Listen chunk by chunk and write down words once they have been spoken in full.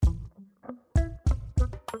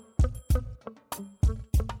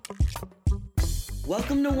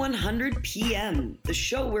Welcome to 100 PM, the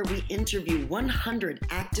show where we interview 100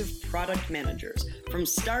 active product managers, from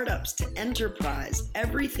startups to enterprise,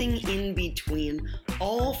 everything in between,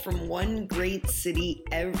 all from one great city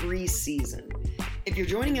every season. If you're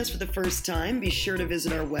joining us for the first time, be sure to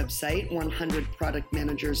visit our website,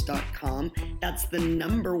 100productmanagers.com. That's the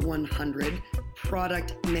number 100,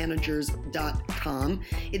 productmanagers.com.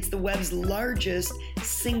 It's the web's largest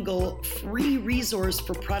single free resource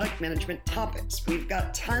for product management topics. We've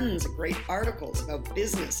got tons of great articles about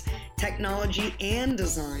business, technology, and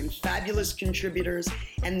design, fabulous contributors,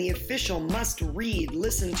 and the official must-read,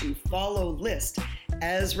 listen to, follow list,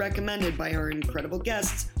 as recommended by our incredible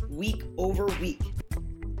guests week over week.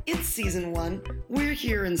 It's season 1. We're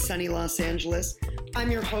here in sunny Los Angeles.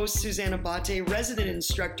 I'm your host, Susanna Bate, resident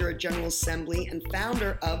instructor at General Assembly and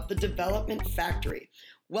founder of The Development Factory.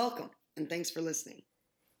 Welcome, and thanks for listening.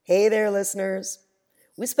 Hey there, listeners.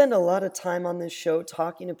 We spend a lot of time on this show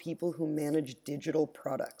talking to people who manage digital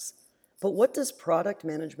products. But what does product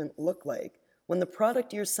management look like when the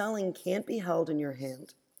product you're selling can't be held in your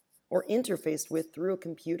hand or interfaced with through a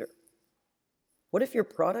computer? What if your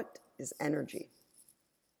product is energy?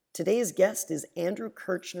 Today's guest is Andrew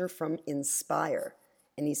Kirchner from Inspire,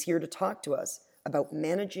 and he's here to talk to us about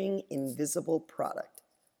managing invisible product.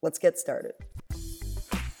 Let's get started.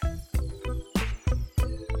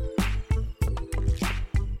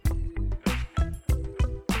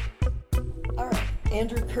 All right,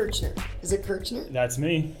 Andrew Kirchner. Is it Kirchner? That's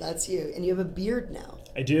me. That's you. And you have a beard now.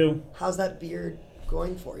 I do. How's that beard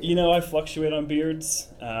going for you? You know, I fluctuate on beards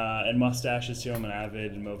and mustaches too. I'm an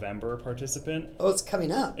avid Movember participant. Oh, it's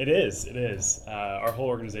coming up. It is. Our whole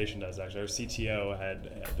organization does, actually. Our CTO had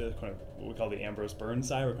the kind of what we call the Ambrose Burns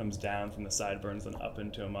side, where it comes down from the sideburns and up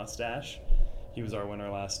into a mustache. He was our winner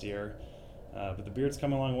last year. But the beard's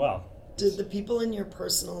coming along well. Did the people in your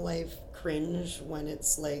personal life cringe when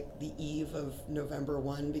it's like the eve of November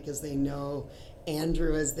 1 because they know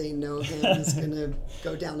Andrew, as they know him, is going to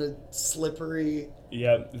go down a slippery...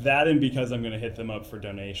 Yeah, that and because I'm going to hit them up for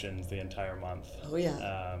donations the entire month. Oh,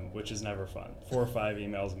 yeah. Which is never fun. 4 or 5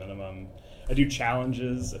 emails minimum. I do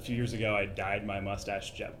challenges. A few years ago, I dyed my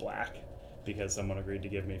mustache jet black because someone agreed to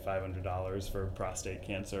give me $500 for prostate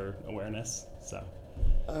cancer awareness. So...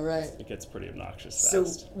 All right. It gets pretty obnoxious So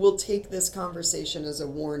fast. we'll take this conversation as a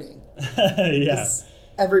warning. Yeah.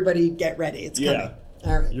 Everybody get ready. It's coming. Yeah.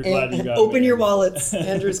 All right. You're glad you got open me. your wallets.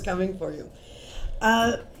 Andrew's coming for you.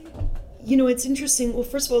 It's interesting. Well,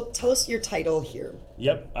 first of all, tell us your title here.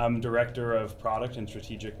 Yep. I'm Director of Product and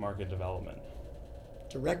Strategic Market Development.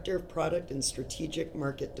 Director of Product and Strategic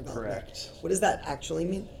Market Development. Correct. What does that actually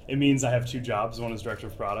mean? It means I have 2 jobs. One is Director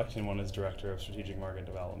of Product and one is Director of Strategic Market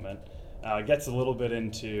Development. It gets a little bit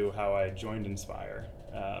into how I joined Inspire.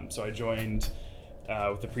 So I joined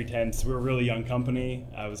with the pretense, we were a really young company.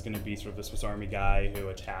 I was going to be sort of the Swiss Army guy who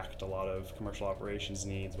attacked a lot of commercial operations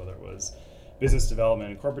needs, whether it was business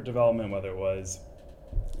development and corporate development, whether it was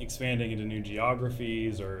expanding into new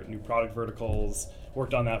geographies or new product verticals.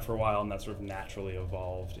 Worked on that for a while, and that sort of naturally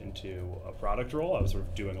evolved into a product role. I was sort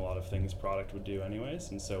of doing a lot of things product would do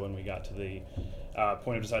anyways, and so when we got to the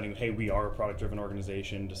point of deciding, hey, we are a product-driven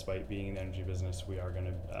organization, despite being in the energy business, we are going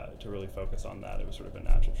to really focus on that. It was sort of a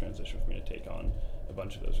natural transition for me to take on a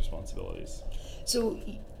bunch of those responsibilities. So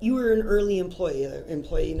you were an early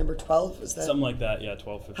employee number 12, was that? Something like that, yeah,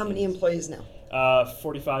 12, 15. How many employees now?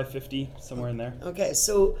 45, 50, somewhere in there. Okay,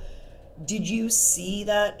 so did you see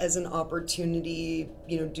that as an opportunity?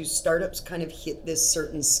 Do startups kind of hit this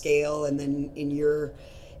certain scale, and then in your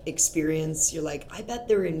experience, you're like, I bet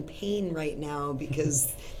they're in pain right now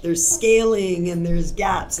because there's scaling and there's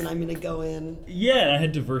gaps, and I'm going to go in. Yeah, and I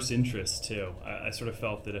had diverse interests too. I sort of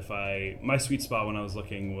felt that my sweet spot when I was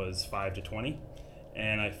looking was 5 to 20.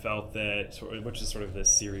 And I felt that, which is sort of the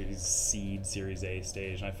Series A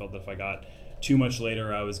stage, and I felt that if I got too much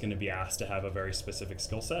later, I was going to be asked to have a very specific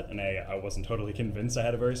skill set, and I wasn't totally convinced I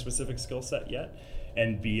had a very specific skill set yet.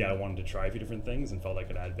 And B, I wanted to try a few different things and felt I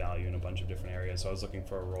could add value in a bunch of different areas. So I was looking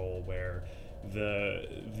for a role where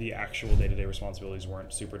the actual day-to-day responsibilities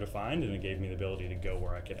weren't super defined, and it gave me the ability to go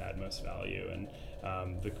where I could add most value. And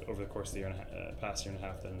over the course of the past year and a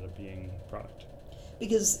half, that ended up being product.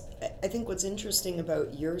 Because I think what's interesting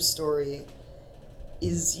about your story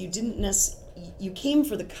is you came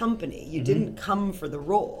for the company. You didn't come for the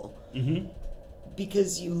role. Mm-hmm.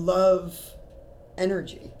 Because you love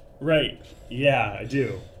energy. Right. Yeah, I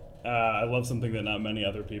do. I love something that not many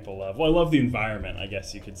other people love. Well, I love the environment, I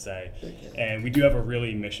guess you could say. Okay. And we do have a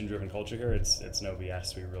really mission-driven culture here. It's no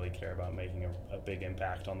BS. We really care about making a big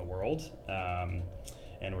impact on the world.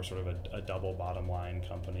 and we're sort of a double bottom line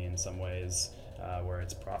company in some ways, where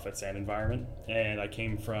it's profits and environment. And I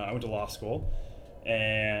went to law school,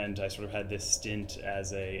 and I sort of had this stint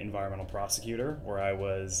as a environmental prosecutor where I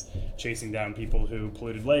was chasing down people who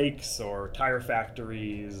polluted lakes or tire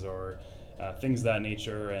factories or things of that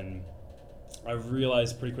nature. And I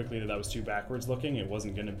realized pretty quickly that was too backwards looking. It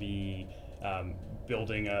wasn't going to be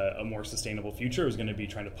building a more sustainable future. It was going to be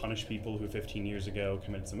trying to punish people who 15 years ago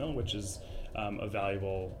committed some ill, which is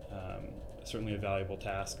certainly a valuable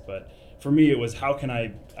task. But for me, it was, how can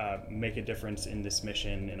I make a difference in this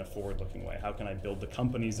mission in a forward-looking way? How can I build the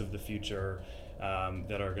companies of the future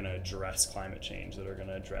that are going to address climate change, that are going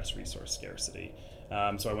to address resource scarcity?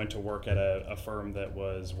 So I went to work at a firm that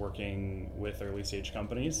was working with early stage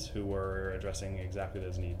companies who were addressing exactly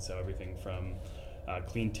those needs. So everything from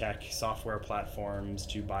clean tech software platforms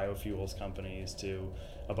to biofuels companies to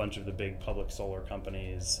a bunch of the big public solar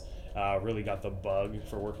companies. Really got the bug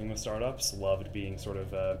for working with startups. Loved being sort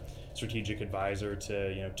of a strategic advisor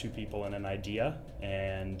to two people and an idea,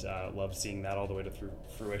 and loved seeing that all the way to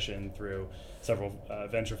fruition through several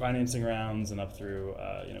venture financing rounds and up through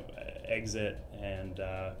exit, and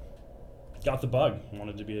got the bug.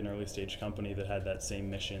 Wanted to be an early stage company that had that same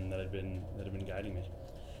mission that had been guiding me.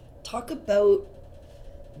 Talk about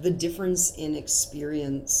the difference in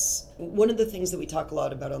experience. One of the things that we talk a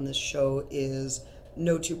lot about on this show is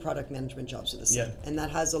no two product management jobs are the same. Yeah. And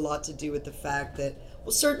that has a lot to do with the fact that,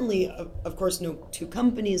 well, certainly, of course, no two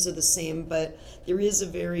companies are the same, but there is a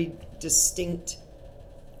very distinct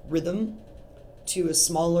rhythm to a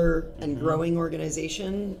smaller and growing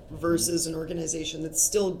organization versus an organization that's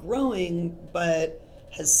still growing but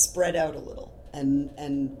has spread out a little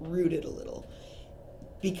and rooted a little.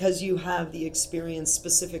 Because you have the experience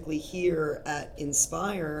specifically here at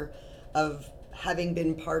Inspire of having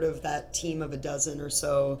been part of that team of a dozen or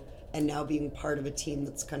so and now being part of a team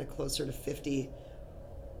that's kind of closer to 50.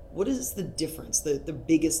 What is the difference, the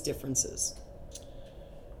biggest differences?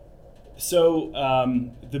 So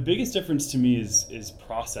the biggest difference to me is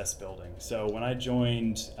process building. So when I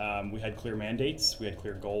joined, we had clear mandates, we had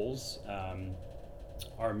clear goals.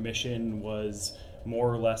 Our mission was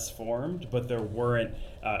more or less formed, but there weren't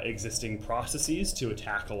existing processes to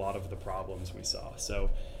attack a lot of the problems we saw. So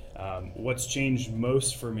what's changed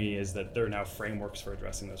most for me is that there are now frameworks for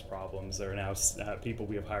addressing those problems. There are now people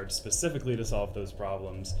we have hired specifically to solve those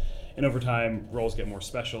problems. And over time, roles get more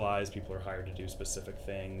specialized. People are hired to do specific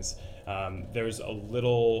things. There's maybe a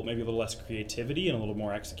little less creativity and a little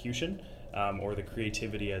more execution, or the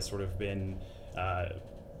creativity has sort of been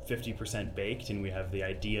 50% baked, and we have the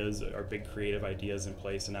ideas, our big creative ideas in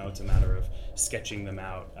place, and now it's a matter of sketching them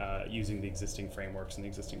out using the existing frameworks and the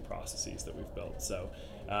existing processes that we've built. So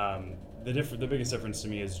the biggest difference to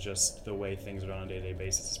me is just the way things are done on a day-to-day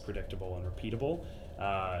basis is predictable and repeatable,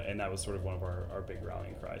 and that was sort of one of our big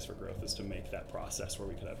rallying cries for growth, is to make that process where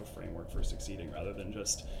we could have a framework for succeeding, rather than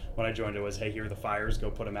just, when I joined, it was, hey, here are the fires, go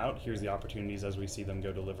put them out, here's the opportunities as we see them,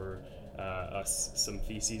 go deliver us some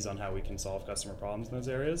theses on how we can solve customer problems in those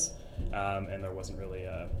areas, and there wasn't really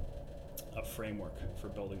a framework for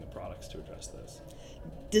building the products to address those.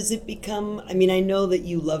 Does it become, I mean, I know that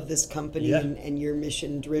you love this company and you're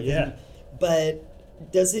mission driven, but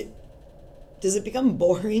does it become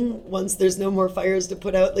boring once there's no more fires to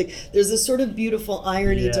put out? Like, there's this sort of beautiful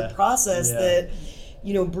irony to process that,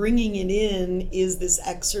 bringing it in is this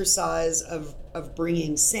exercise of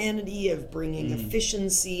bringing sanity, of bringing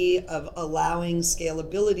efficiency, of allowing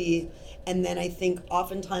scalability. And then I think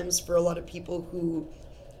oftentimes for a lot of people who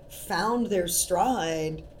found their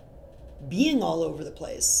stride being all over the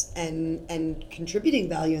place and contributing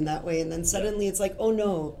value in that way, and then suddenly it's like, oh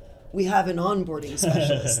no, we have an onboarding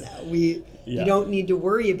specialist now. You don't need to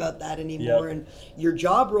worry about that anymore, and your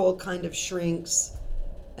job role kind of shrinks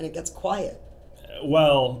and it gets quiet.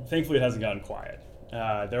 Well, thankfully it hasn't gotten quiet.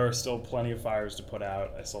 There are still plenty of fires to put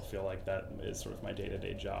out. I still feel like that is sort of my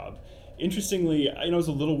day-to-day job. Interestingly, I was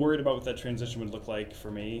a little worried about what that transition would look like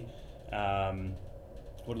for me,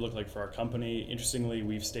 what it looked like for our company. Interestingly,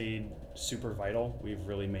 we've stayed super vital. We've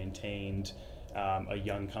really maintained a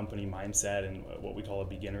young company mindset and what we call a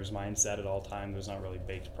beginner's mindset at all time. There's not really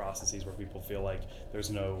baked processes where people feel like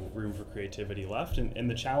there's no room for creativity left. And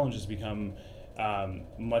the challenge has become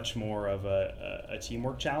much more of a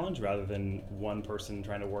teamwork challenge rather than one person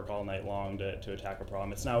trying to work all night long to attack a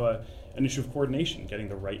problem. It's now an issue of coordination, getting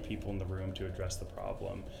the right people in the room to address the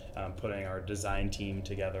problem, putting our design team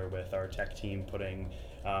together with our tech team, putting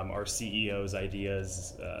our CEO's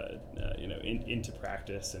ideas into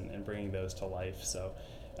practice and bringing those to life. So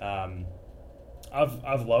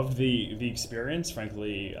I've loved the experience.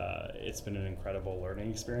 Frankly, it's been an incredible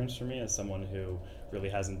learning experience for me as someone who really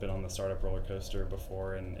hasn't been on the startup roller coaster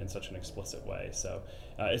before in such an explicit way. So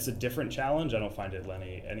it's a different challenge. I don't find it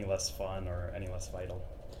any less fun or any less vital.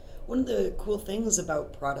 One of the cool things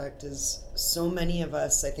about product is so many of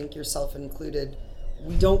us, I think yourself included,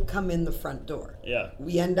 we don't come in the front door. Yeah.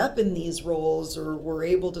 We end up in these roles, or we're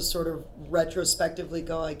able to sort of retrospectively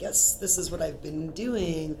go, I guess this is what I've been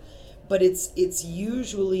doing. But it's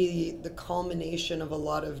usually the culmination of a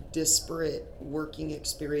lot of disparate working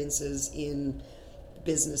experiences in the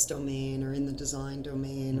business domain or in the design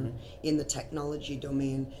domain or in the technology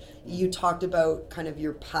domain. You talked about kind of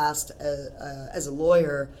your past as a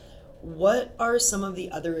lawyer. What are some of the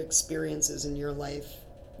other experiences in your life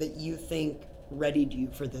that you think readied you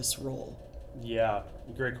for this role? Yeah,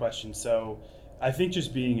 great question. So I think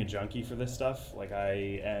just being a junkie for this stuff, like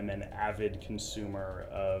I am an avid consumer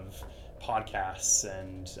of podcasts,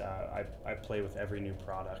 and I play with every new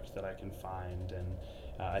product that I can find. And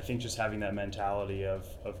I think just having that mentality of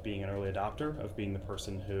being an early adopter, of being the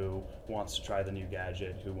person who wants to try the new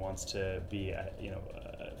gadget, who wants to be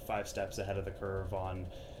 5 steps ahead of the curve on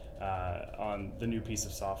the new piece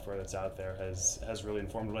of software that's out there has really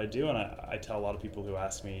informed what I do. And I tell a lot of people who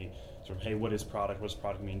ask me sort of, hey, what is product? What does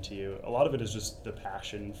product mean to you? A lot of it is just the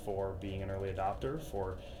passion for being an early adopter,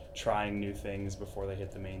 for trying new things before they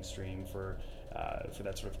hit the mainstream, for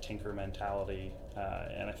that sort of tinker mentality.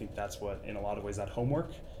 And I think that's what, in a lot of ways, that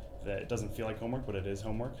homework, that it doesn't feel like homework, but it is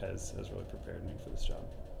homework, has really prepared me for this job.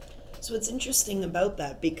 So it's interesting about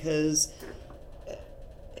that because,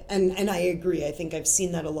 and I agree, I think I've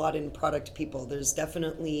seen that a lot in product people. There's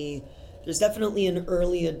definitely an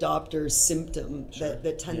early adopter symptom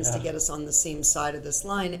that tends to get us on the same side of this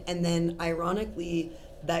line. And then ironically,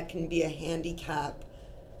 that can be a handicap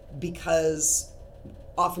because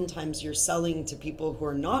oftentimes you're selling to people who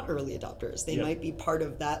are not early adopters. They might be part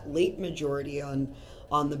of that late majority on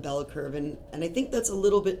the bell curve. And I think that's a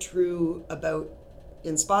little bit true about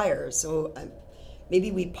Inspire. So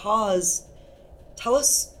maybe we pause.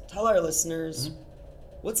 Tell our listeners,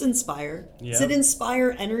 what's Inspire? Yeah. Is it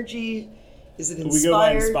Inspire Energy? Is it Inspire? We go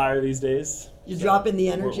by Inspire these days. You're dropping the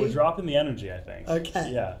energy? We're dropping the energy, I think.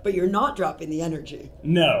 Okay. Yeah. But you're not dropping the energy.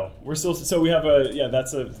 No, we're still. So we have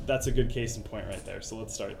that's a good case in point right there. So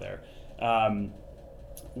let's start there.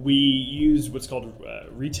 We use what's called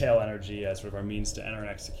retail energy as sort of our means to enter and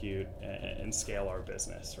execute and scale our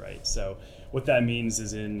business, right? So what that means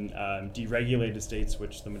is in deregulated states,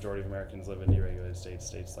 which the majority of Americans live in deregulated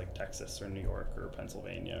states like Texas or New York or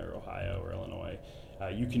Pennsylvania or Ohio or Illinois,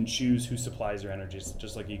 you can choose who supplies your energy,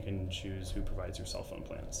 just like you can choose who provides your cell phone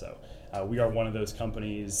plan. So we are one of those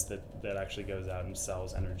companies that actually goes out and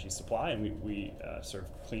sells energy supply, and we serve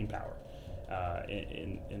clean power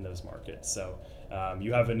in those markets. So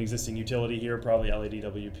you have an existing utility here, probably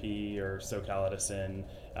LADWP or SoCal Edison.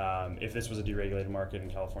 If this was a deregulated market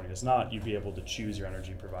and California is not, you'd be able to choose your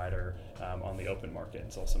energy provider on the open market.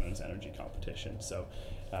 It's also known as energy competition. So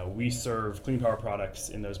we serve clean power products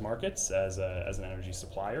in those markets as an energy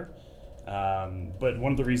supplier. But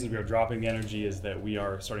one of the reasons we are dropping the energy is that we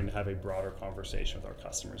are starting to have a broader conversation with our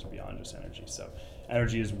customers beyond just energy. So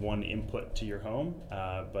energy is one input to your home,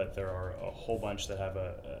 but there are a whole bunch that have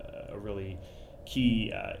a really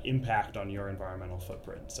key impact on your environmental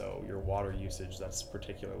footprint. So your water usage, that's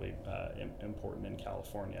particularly important in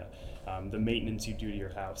California. The maintenance you do to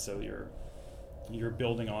your house, so your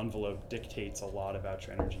building envelope dictates a lot about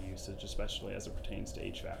your energy usage, especially as it pertains to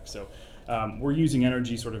HVAC. So we're using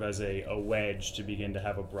energy sort of as a wedge to begin to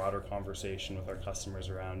have a broader conversation with our customers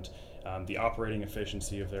around the operating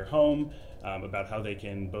efficiency of their home, about how they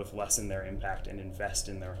can both lessen their impact and invest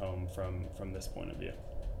in their home from this point of view.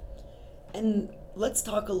 And let's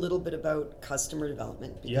talk a little bit about customer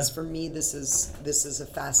development, because for me this is a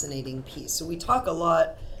fascinating piece. So we talk a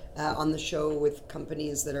lot on the show with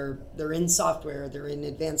companies they're in software, they're in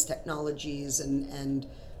advanced technologies, and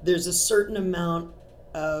there's a certain amount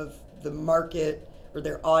of the market or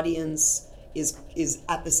their audience is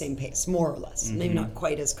at the same pace, more or less, maybe not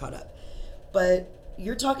quite as caught up. But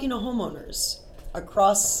you're talking to homeowners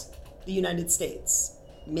across the United States,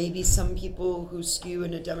 maybe some people who skew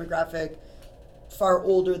in a demographic far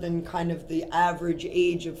older than kind of the average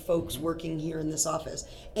age of folks working here in this office.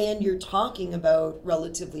 And you're talking about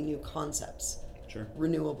relatively new concepts,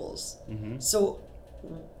 renewables. So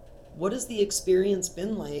what has the experience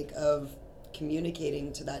been like of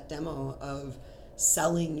communicating to that demo, of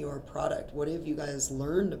selling your product? What have you guys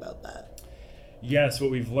learned about that? Yes, what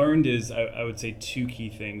we've learned is, I would say, two key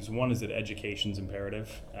things. One is that education's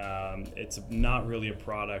imperative. It's not really a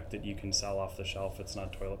product that you can sell off the shelf. It's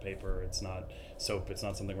not toilet paper. It's not soap. It's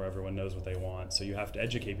not something where everyone knows what they want. So you have to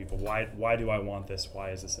educate people. Why do I want this? Why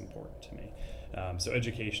is this important to me? So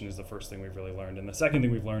education is the first thing we've really learned. And the second thing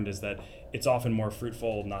we've learned is that it's often more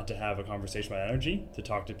fruitful not to have a conversation about energy, to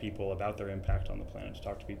talk to people about their impact on the planet, to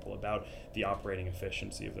talk to people about the operating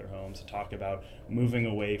efficiency of their homes, to talk about moving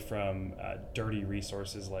away from dirty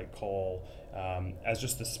resources like coal as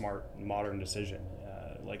just the smart, modern decision,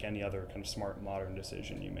 like any other kind of smart, modern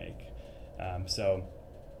decision you make. So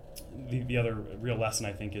the other real lesson,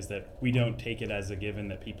 I think, is that we don't take it as a given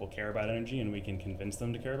that people care about energy and we can convince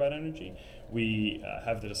them to care about energy. We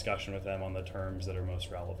have the discussion with them on the terms that are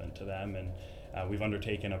most relevant to them, and we've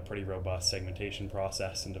undertaken a pretty robust segmentation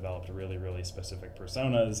process and developed really, really specific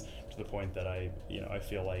personas, to the point that I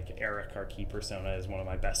feel like Eric, our key persona, is one of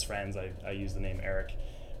my best friends. I use the name Eric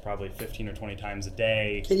probably 15 or 20 times a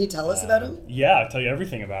day. Can you tell us about him? Yeah, I'll tell you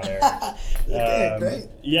everything about Eric. Okay, great.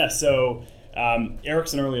 Yeah, so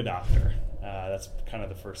Eric's an early adopter. That's kind of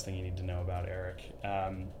the first thing you need to know about Eric.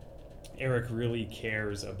 Eric really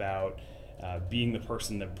cares about being the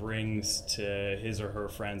person that brings to his or her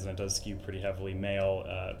friends, and it does skew pretty heavily male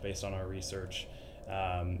based on our research,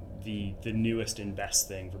 the newest and best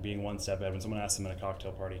thing, for being one step ahead. When someone asks him at a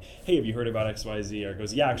cocktail party, hey, have you heard about XYZ? Or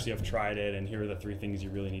goes, yeah, actually I've tried it, and here are the 3 things you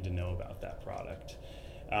really need to know about that product.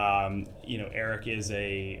 Eric is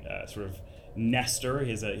a sort of nester. He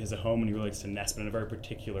has a home, and he really likes to nest, but in a very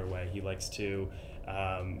particular way. He likes to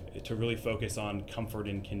really focus on comfort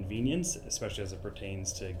and convenience, especially as it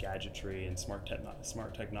pertains to gadgetry and smart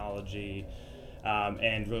technology,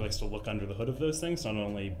 and really likes to look under the hood of those things, not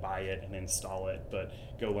only buy it and install it, but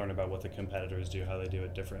go learn about what the competitors do, how they do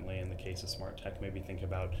it differently. In the case of smart tech, maybe think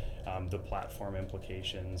about the platform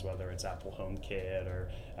implications, whether it's Apple HomeKit or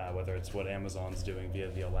whether it's what Amazon's doing via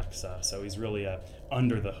the Alexa. So he's really a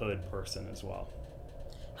under the hood person as well.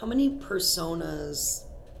 How many personas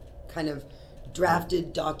kind of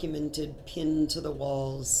drafted, documented, pinned to the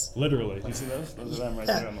walls? Literally. Do you see those? Those are them right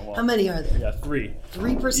there on the wall. How many are there? Yeah, 3.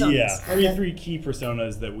 3 personas? Yeah, three key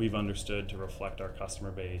personas that we've understood to reflect our customer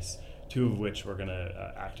base, 2 of which we're going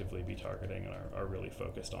to actively be targeting and are really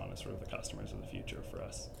focused on as sort of the customers of the future for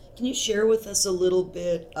us. Can you share with us a little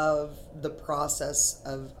bit of the process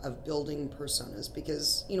of building personas?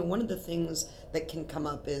 Because, one of the things that can come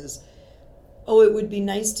up is, it would be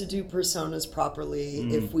nice to do personas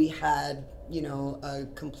properly if we had, a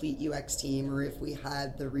complete UX team, or if we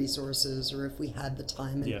had the resources, or if we had the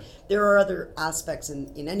time. And there are other aspects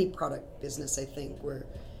in any product business, I think, where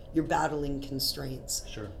you're battling constraints.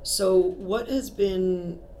 Sure. So what has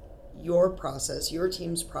been your process, your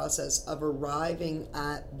team's process of arriving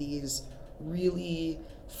at these really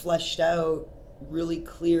fleshed out, really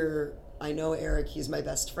clear, I know Eric, he's my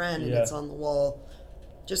best friend, and it's on the wall.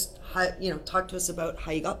 Just talk to us about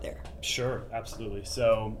how you got there. Sure, absolutely.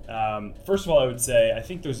 So first of all, I would say I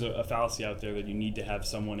think there's a fallacy out there that you need to have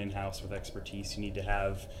someone in-house with expertise. You need to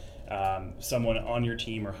have someone on your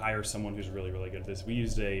team or hire someone who's really, really good at this. We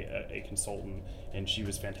used a consultant, and she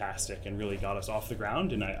was fantastic and really got us off the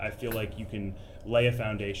ground. And I feel like you can lay a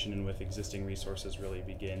foundation and with existing resources really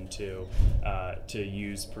begin to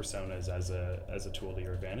use personas as a tool to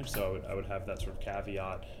your advantage. So I would have that sort of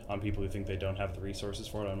caveat on people who think they don't have the resources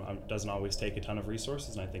for it. It doesn't always take a ton of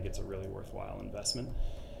resources, and I think it's a really worthwhile investment.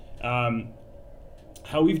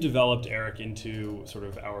 How we've developed Eric into sort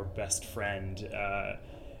of our best friend,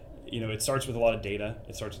 it starts with a lot of data.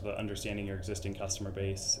 It starts with understanding your existing customer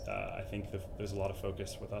base. I think there's a lot of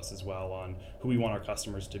focus with us as well on who we want our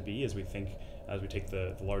customers to be as we take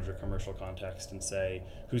the larger commercial context and say,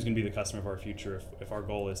 who's going to be the customer of our future if our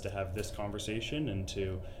goal is to have this conversation and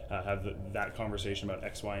to have that conversation about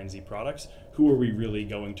X, Y, and Z products, who are we really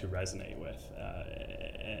going to resonate with?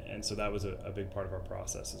 And so that was a big part of our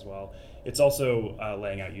process as well. It's also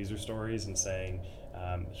laying out user stories and saying,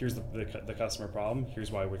 here's the customer problem,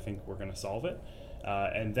 here's why we think we're going to solve it.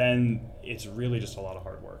 And then it's really just a lot of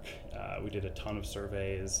hard work. We did a ton of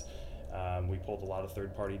surveys. We pulled a lot of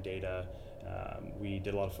third-party data. We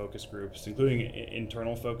did a lot of focus groups, including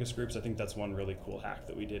internal focus groups. I think that's one really cool hack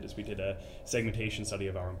that we did is we did a segmentation study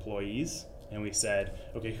of our employees. And we said,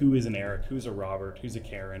 okay, who is an Eric, who's a Robert, who's a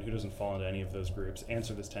Karen, who doesn't fall into any of those groups?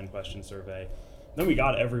 Answer this 10-question survey. Then we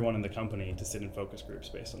got everyone in the company to sit in focus groups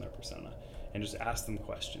based on their persona and just ask them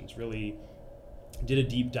questions, really did a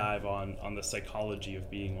deep dive on the psychology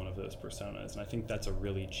of being one of those personas. And I think that's a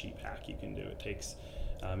really cheap hack you can do. It takes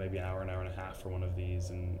maybe an hour and a half for one of these.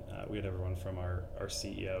 And we had everyone from our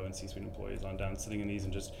CEO and C-suite employees on down sitting in these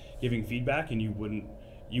and just giving feedback, and you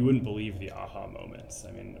you wouldn't believe the aha moments.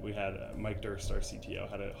 I mean, we had Mike Durst, our CTO,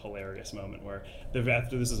 had a hilarious moment where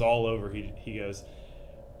after this is all over, he goes,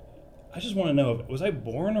 I just want to know, was I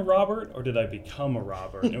born a Robert or did I become a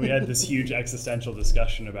Robert? And we had this huge existential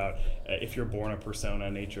discussion about if you're born a persona,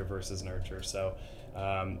 nature versus nurture. So,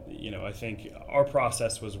 I think our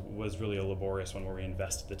process was really a laborious one where we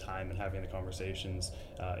invested the time in having the conversations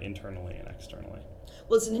internally and externally.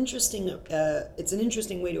 Well, it's an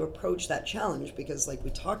interesting way to approach that challenge because, like we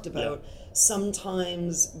talked about,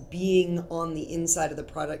 sometimes being on the inside of the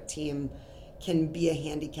product team can be a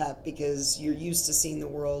handicap because you're used to seeing the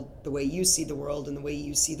world the way you see the world, and the way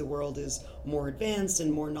you see the world is more advanced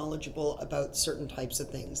and more knowledgeable about certain types of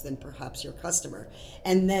things than perhaps your customer.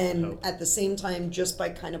 And then at the same time, just by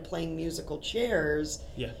kind of playing musical chairs,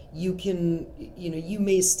 you can, you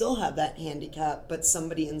may still have that handicap, but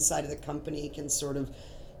somebody inside of the company can sort of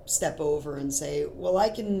step over and say, well, I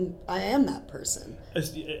am that person.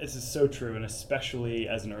 This is so true, and especially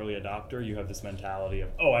as an early adopter, you have this mentality of,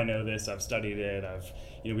 oh, I know this, I've studied it,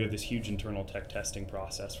 we have this huge internal tech testing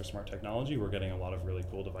process for smart technology. We're getting a lot of really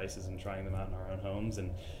cool devices and trying them out in our own homes,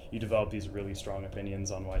 and you develop these really strong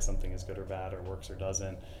opinions on why something is good or bad or works or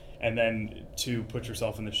doesn't. And then to put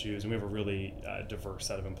yourself in the shoes, and we have a really diverse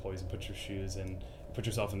set of employees, and put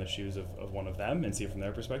yourself in the shoes of one of them and see it from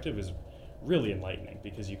their perspective is really enlightening,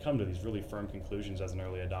 because you come to these really firm conclusions as an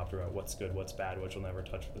early adopter about what's good, what's bad, what you'll never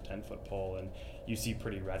touch with a 10-foot pole, and you see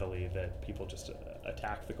pretty readily that people just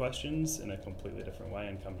attack the questions in a completely different way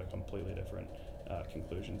and come to completely different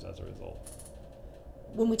conclusions as a result.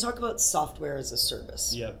 When we talk about software as a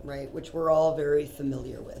service, right, which we're all very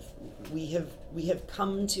familiar with, we have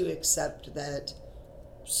come to accept that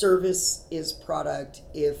service is product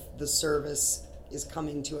if the service is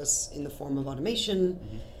coming to us in the form of automation,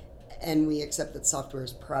 and we accept that software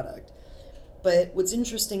is product. But what's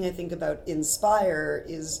interesting, I think, about Inspire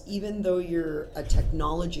is even though you're a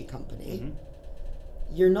technology company,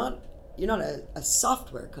 you're not a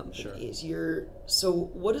software company. Sure. So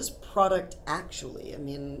what is product actually? I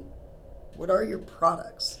mean, what are your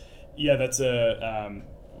products? Yeah, that's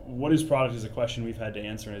what is product is a question we've had to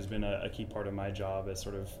answer, and has been a key part of my job as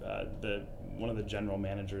sort of one of the general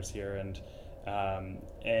managers here, and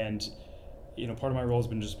part of my role has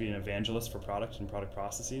been just being an evangelist for product and product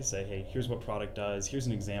processes. Say, hey, here's what product does. Here's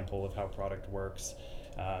an example of how product works.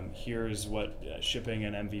 Here's what shipping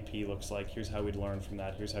an MVP looks like. Here's how we'd learn from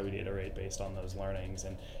that. Here's how we'd iterate based on those learnings,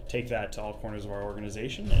 and take that to all corners of our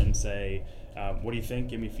organization and say, what do you think?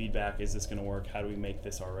 Give me feedback. Is this going to work? How do we make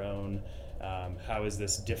this our own? How is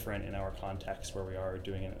this different in our context where we are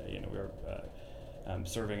doing it? We're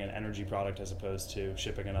serving an energy product as opposed to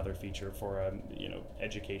shipping another feature for a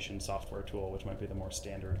education software tool, which might be the more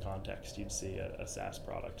standard context you'd see a SaaS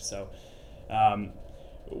product. So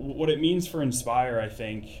what it means for Inspire, I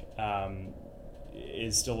think,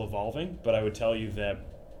 is still evolving, but I would tell you that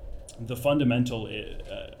the fundamental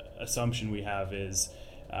assumption we have is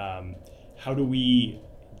how do we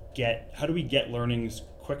get learnings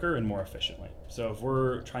quicker and more efficiently? So if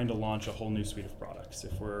we're trying to launch a whole new suite of products,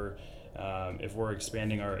 if we're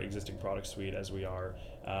expanding our existing product suite as we are,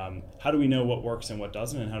 how do we know what works and what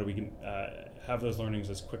doesn't, and how do we have those learnings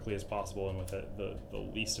as quickly as possible and with the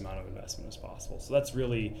least amount of investment as possible? So that's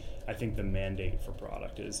really, I think, the mandate for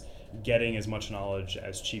product, is getting as much knowledge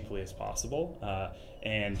as cheaply as possible,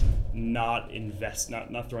 and not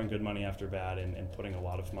throwing good money after bad, and putting a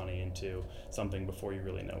lot of money into something before you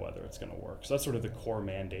really know whether it's going to work. So that's sort of the core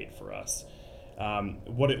mandate for us.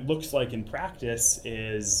 What it looks like in practice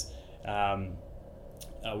is we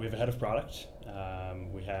have a head of product.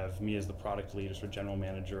 We have me as the product lead, sort of general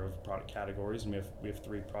manager of product categories, and we have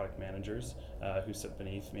 3 product managers who sit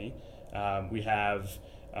beneath me. We have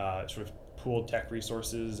sort of pooled tech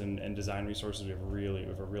resources and design resources. We have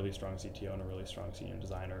a really strong CTO and a really strong senior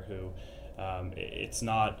designer who it's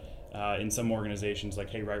not in some organizations like,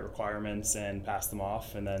 hey, write requirements and pass them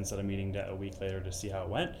off and then set a meeting a week later to see how it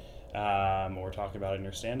went. Or talk about it in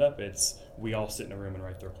your stand-up. It's we all sit in a room and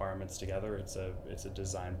write the requirements together. It's a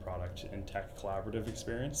design, product, and tech collaborative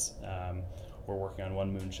experience. We're working on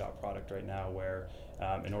one moonshot product right now where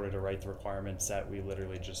in order to write the requirement set, we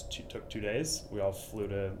literally just took 2 days. We all flew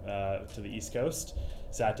to the East Coast,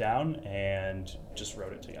 sat down, and just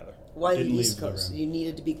wrote it together. Why the East Coast? You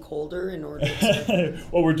needed to be colder in order to...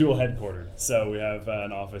 Well, we're dual headquartered, so we have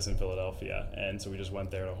an office in Philadelphia, and so we just went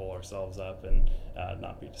there to hole ourselves up and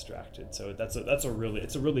not be distracted. So it's a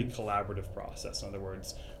really collaborative process. In other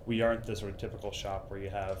words, we aren't the sort of typical shop where you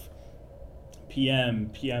have PM,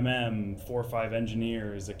 PMM, 4 or 5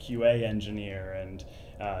 engineers, a QA engineer, and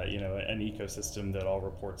an ecosystem that all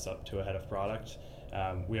reports up to a head of product.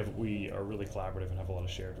 we are really collaborative and have a lot of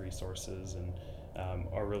shared resources, and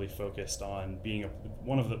are really focused on being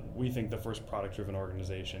we think the first product-driven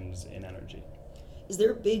organizations in energy. Is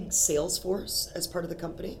there a big sales force as part of the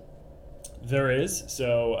company? There is.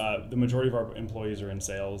 So the majority of our employees are in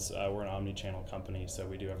sales. We're an omni-channel company, so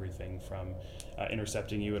we do everything from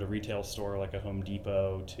intercepting you at a retail store like a Home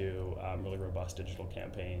Depot to really robust digital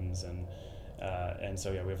campaigns. And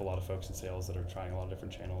so, yeah, we have a lot of folks in sales that are trying a lot of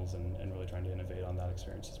different channels and really trying to innovate on that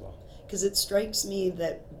experience as well. Because it strikes me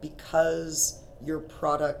that because your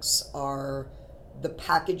products are the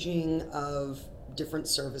packaging of different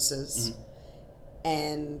services,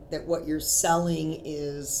 and that what you're selling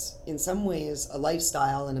is in some ways a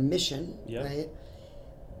lifestyle and a mission, right?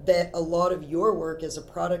 That a lot of your work as a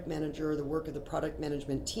product manager, or the work of the product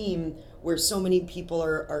management team, where so many people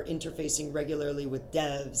are interfacing regularly with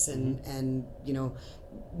devs and you know,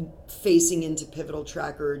 facing into Pivotal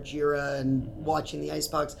Tracker or Jira and watching the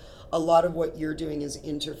Icebox, a lot of what you're doing is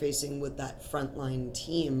interfacing with that frontline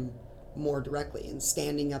team more directly and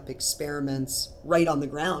standing up experiments right on the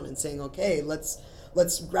ground and saying, okay, let's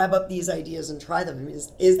grab up these ideas and try them. I mean,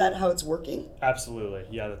 is that how it's working? Absolutely.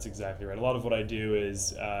 Yeah, that's exactly right. A lot of what I do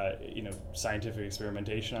is, scientific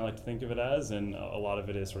experimentation, I like to think of it as, and a lot of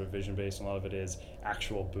it is sort of vision-based, and a lot of it is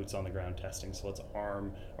actual boots-on-the-ground testing. So let's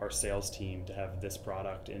arm our sales team to have this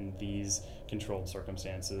product in these controlled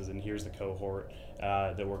circumstances, and here's the cohort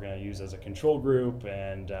that we're going to use as a control group,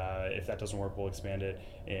 and if that doesn't work, we'll expand it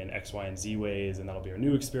in X, Y, and Z ways, and that'll be our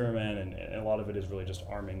new experiment, and a lot of it is really just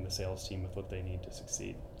arming the sales team with what they need to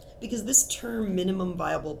succeed. Because this term minimum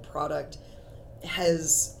viable product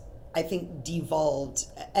has, I think, devolved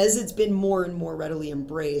as it's been more and more readily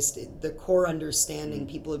embraced. The core understanding,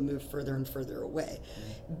 people have moved further and further away.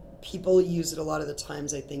 People use it a lot of the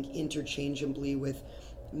times, I think, interchangeably with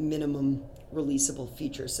minimum releasable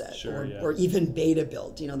feature set, or even beta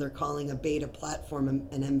build. You know, they're calling a beta platform an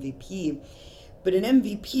MVP. But an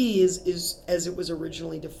MVP is as it was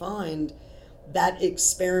originally defined, that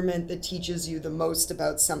experiment that teaches you the most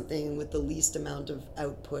about something with the least amount of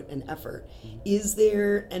output and effort. Is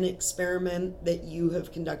there an experiment that you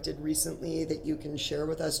have conducted recently that you can share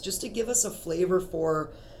with us, just to give us a flavor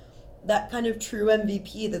for that kind of true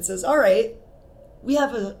MVP that says, all right, we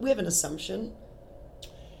have an assumption?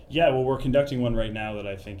 Yeah, well, we're conducting one right now that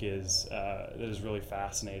I think is really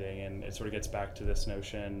fascinating, and it sort of gets back to this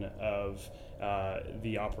notion of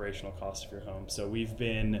the operational cost of your home. So we've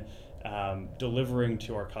been delivering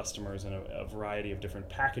to our customers in a variety of different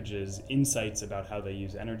packages insights about how they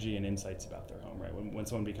use energy and insights about their home. Right, when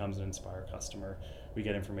someone becomes an Inspire customer, we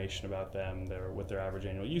get information about them, what their average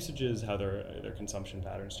annual usage is, how their consumption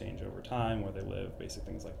patterns change over time, where they live, basic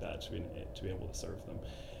things like that, to be able to serve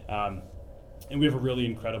them. And we have a really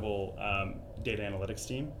incredible data analytics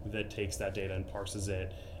team that takes that data and parses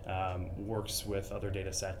it, works with other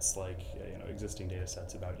data sets like existing data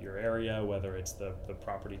sets about your area, whether it's the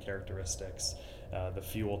property characteristics, the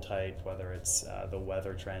fuel type, whether it's the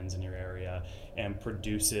weather trends in your area, and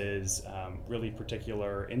produces really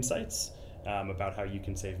particular insights about how you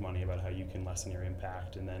can save money, about how you can lessen your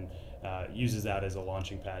impact, and then uses that as a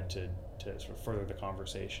launching pad to sort of further the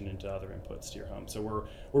conversation into other inputs to your home. So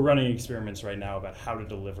we're running experiments right now about how to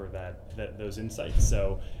deliver those insights.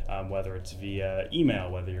 So whether it's via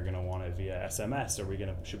email, whether you're going to want it via SMS,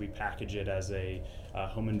 should we package it as a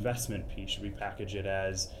home investment piece? Should we package it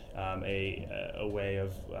as a way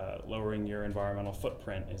of lowering your environmental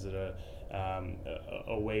footprint? Is it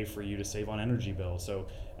a way for you to save on energy bills? So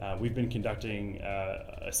we've been conducting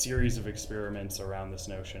a series of experiments around this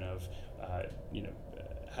notion of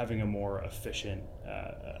having a more efficient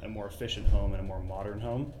home and a more modern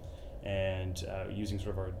home, and using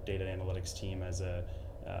sort of our data analytics team as a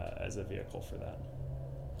vehicle for that.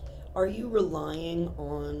 Are you relying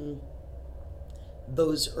on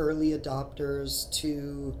those early adopters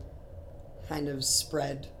to kind of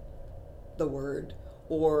spread the word,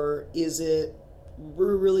 or is it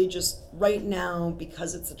we're really just right now,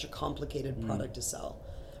 because it's such a complicated product to sell?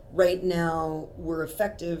 Right now, we're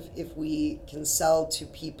effective if we can sell to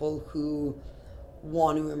people who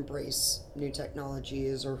want to embrace new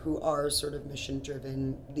technologies or who are sort of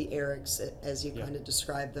mission-driven, the Erics, as you kind of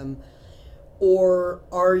describe them. Or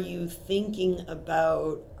are you thinking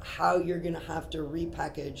about how you're going to have to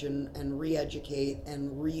repackage and re-educate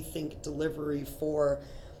and rethink delivery for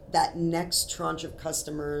that next tranche of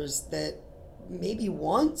customers that maybe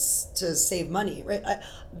wants to save money, right?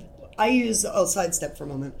 I'll sidestep for a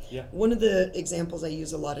moment. Yeah. One of the examples I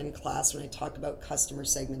use a lot in class when I talk about customer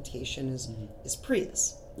segmentation is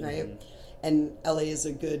Prius, right? And LA is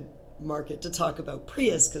a good market to talk about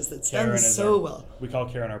Prius because it's Karen done so well. We call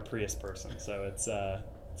Karen our Prius person, so it's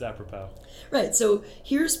apropos. Right, so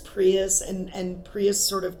here's Prius, and Prius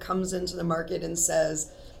sort of comes into the market and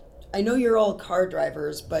says, I know you're all car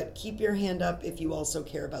drivers, but keep your hand up if you also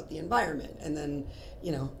care about the environment. And then,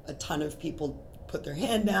 a ton of people put their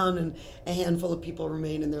hand down and a handful of people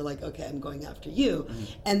remain and they're like, okay, I'm going after you. Mm-hmm.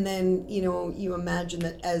 And then, you imagine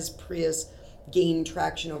that as Prius gained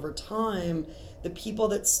traction over time, the people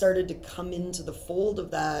that started to come into the fold of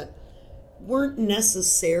that weren't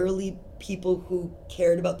necessarily people who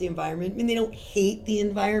cared about the environment. I mean, they don't hate the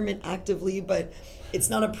environment actively, but it's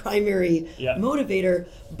not a primary motivator,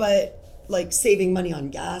 but like saving money on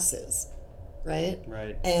gases, right?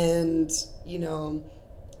 Right. And,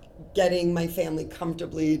 getting my family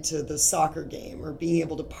comfortably to the soccer game or being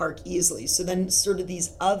able to park easily. So then sort of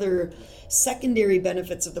these other secondary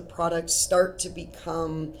benefits of the product start to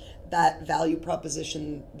become that value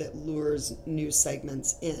proposition that lures new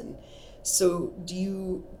segments in. So do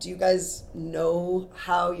you guys know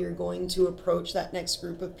how you're going to approach that next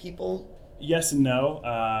group of people? Yes and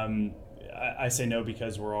no. I say no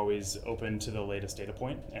because we're always open to the latest data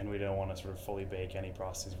point, and we don't want to sort of fully bake any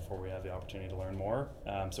processes before we have the opportunity to learn more.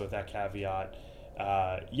 So with that caveat,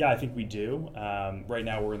 I think we do. Right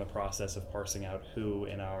now we're in the process of parsing out who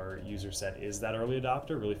in our user set is that early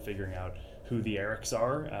adopter, really figuring out who the Erics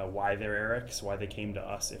are, why they're Erics, why they came to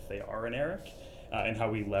us if they are an Eric, and how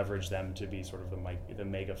we leverage them to be sort of the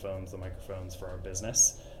megaphones, the microphones for our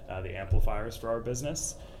business, the amplifiers for our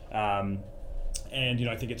business. And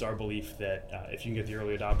I think it's our belief that if you can get the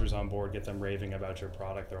early adopters on board, get them raving about your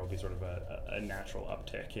product, there will be sort of a natural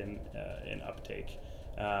uptick in uptake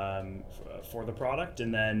for the product.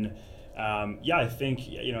 And then, I think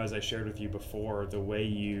as I shared with you before, the way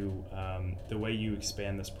you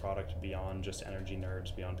expand this product beyond just energy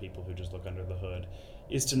nerds, beyond people who just look under the hood,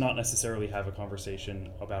 is to not necessarily have a conversation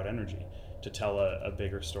about energy, to tell a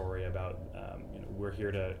bigger story about we're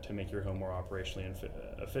here to make your home more operationally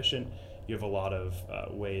efficient. You have a lot of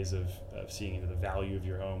ways of seeing into the value of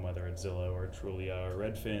your home, whether it's Zillow or Trulia or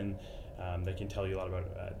Redfin. They can tell you a lot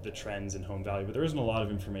about the trends in home value, but there isn't a lot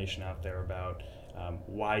of information out there about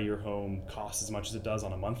why your home costs as much as it does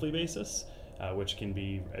on a monthly basis, which can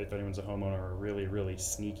be, if anyone's a homeowner, a really, really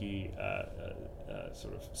sneaky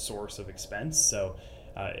sort of source of expense. So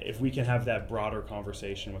if we can have that broader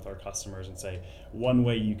conversation with our customers and say, one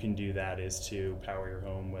way you can do that is to power your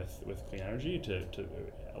home with clean energy, to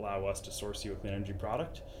allow us to source you a clean energy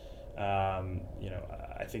product,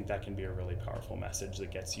 I think that can be a really powerful message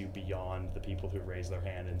that gets you beyond the people who raise their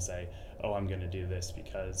hand and say, oh, I'm going to do this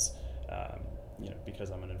because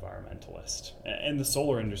I'm an environmentalist. And the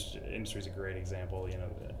solar industry is a great example.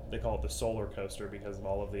 They call it the solar coaster because of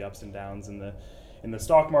all of the ups and downs in the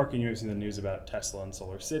stock market. You've seen the news about Tesla and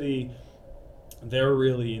Solar City. They're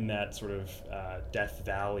really in that sort of death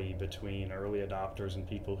valley between early adopters and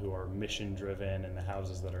people who are mission driven, and the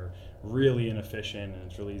houses that are really inefficient and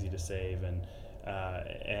it's really easy to save and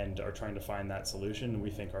are trying to find that solution. We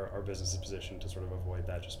think our business is positioned to sort of avoid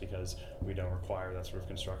that, just because we don't require that sort of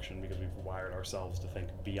construction, because we've wired ourselves to think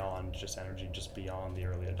beyond just energy, just beyond the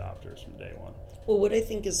early adopters from day one. Well, what I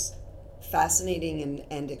think is fascinating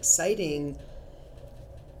and exciting,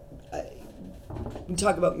 we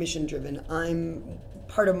talk about mission driven.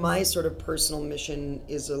 Part of my sort of personal mission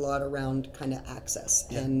is a lot around kind of access.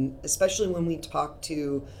 Yeah. And especially when we talk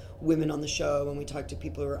to women on the show, when we talk to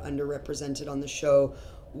people who are underrepresented on the show,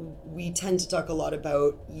 we tend to talk a lot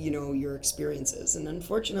about, your experiences. And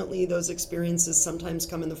unfortunately, those experiences sometimes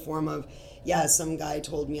come in the form of, some guy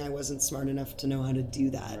told me I wasn't smart enough to know how to do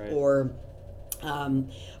that. Right. Or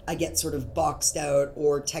I get sort of boxed out,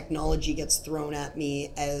 or technology gets thrown at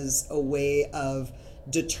me as a way of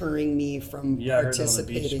deterring me from participating. I heard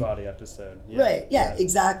that on the Beachbody episode. Yeah. Right,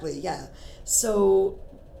 exactly, yeah. So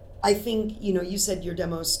I think, you said your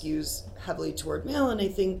demo skews heavily toward male, and I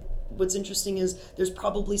think what's interesting is there's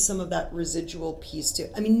probably some of that residual piece too.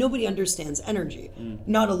 I mean, nobody understands energy.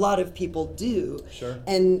 Not a lot of people do. Sure.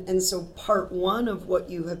 And so part one of what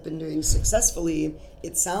you have been doing successfully,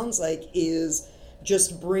 it sounds like, is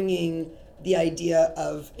just bringing the idea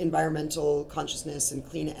of environmental consciousness and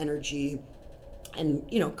clean energy and,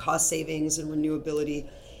 cost savings and renewability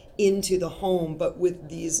into the home. But with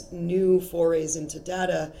these new forays into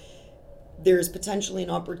data, there's potentially an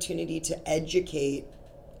opportunity to educate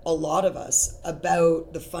a lot of us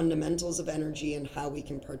about the fundamentals of energy and how we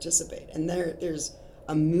can participate. And there's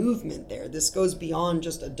a movement there. This goes beyond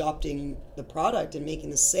just adopting the product and making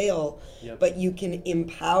the sale, but you can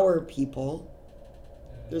empower people.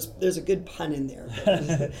 There's a good pun in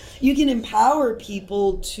there. You can empower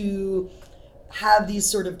people to have these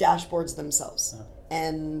sort of dashboards themselves Uh-huh.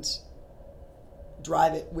 and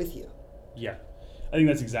drive it with you. Yeah, I think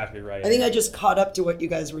that's exactly right. I think I just caught up to what you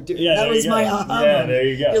guys were doing. Yeah, that there was you my go. aha Yeah, moment. there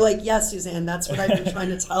you go. You're like, yes, Suzanne, that's what I've been trying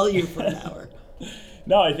to tell you for an hour.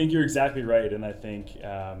 No, I think you're exactly right, and I think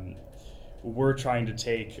we're trying to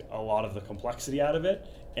take a lot of the complexity out of it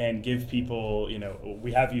and give people,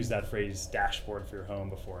 we have used that phrase dashboard for your home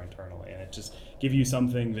before internally, and it just give you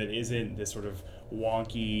something that isn't this sort of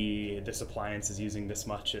wonky, this appliance is using this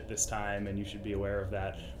much at this time and you should be aware of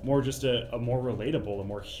that. More just a more relatable, a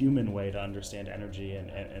more human way to understand energy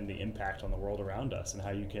and the impact on the world around us, and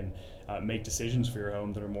how you can make decisions for your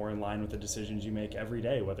home that are more in line with the decisions you make every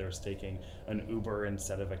day, whether it's taking an Uber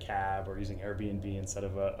instead of a cab or using Airbnb instead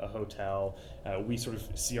of a hotel. We sort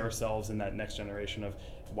of see ourselves in that next generation of,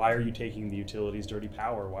 why are you taking the utilities' dirty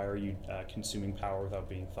power? Why are you consuming power without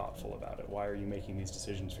being thoughtful about it? Why are you making these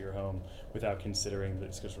decisions for your home without considering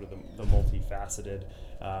sort of the multifaceted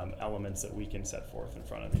elements that we can set forth in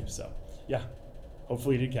front of you? So, yeah,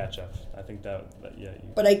 hopefully you did catch up. I think that yeah.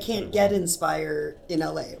 But I can't get Inspire in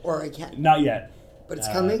LA, or I can't. Not yet. But it's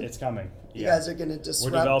coming? It's coming. You Yeah. guys are going to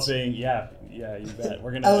disrupt. We're developing, yeah, you bet.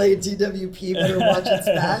 We're gonna LADWP better watch its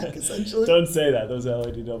back, essentially. Don't say that. Those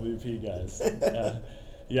LADWP guys.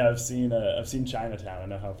 Yeah, I've seen Chinatown. I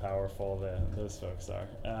know how powerful those folks are.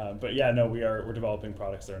 But yeah, no, we're developing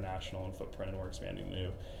products that are national in footprint, and we're expanding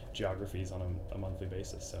new geographies on a monthly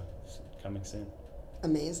basis. So it's coming soon.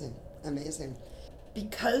 Amazing.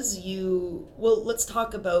 Because let's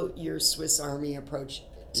talk about your Swiss Army approach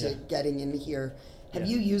to getting in here. Have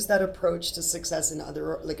you used that approach to success in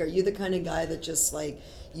other, are you the kind of guy that just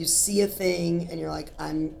you see a thing and you're like,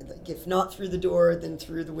 if not through the door, then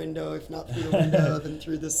through the window, if not through the window, then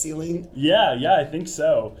through the ceiling? Yeah, I think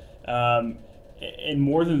so. And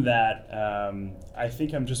more than that, I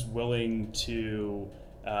think I'm just willing to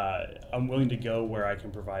go where I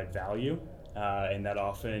can provide value. And that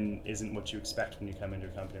often isn't what you expect when you come into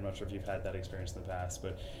a company. I'm not sure if you've had that experience in the past,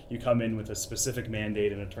 but you come in with a specific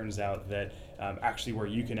mandate, and it turns out that actually where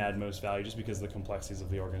you can add most value, just because the complexities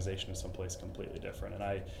of the organization is someplace completely different. And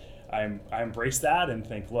I embrace that and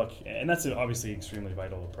think, look, and that's obviously extremely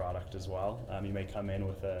vital to product as well. You may come in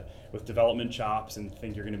with development chops and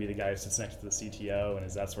think you're going to be the guy who sits next to the CTO and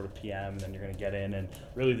is that sort of PM, and then you're going to get in, and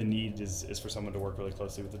really the need is for someone to work really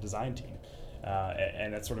closely with the design team.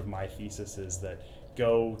 And that's sort of my thesis, is that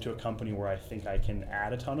go to a company where I think I can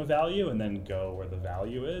add a ton of value, and then go where the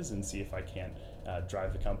value is and see if I can't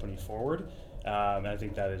drive the company forward. And I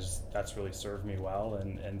think that's really served me well,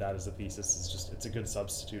 and that is the thesis. It's a good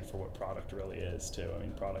substitute for what product really is too. I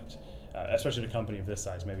mean, product, especially at a company of this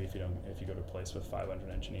size, maybe if you go to a place with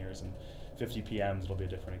 500 engineers and 50 PMs, it'll be a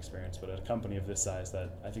different experience. But at a company of this size,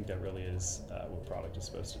 I think that really is what product is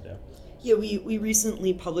supposed to do. Yeah, we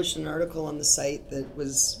recently published an article on the site that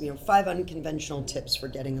was 5 unconventional tips for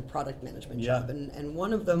getting a product management job, and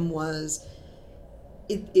one of them was,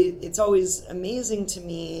 it's always amazing to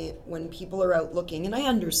me when people are out looking, and I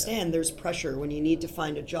understand there's pressure when you need to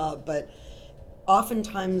find a job, but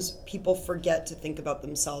oftentimes people forget to think about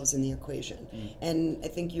themselves in the equation. And I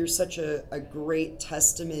think you're such a great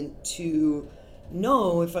testament to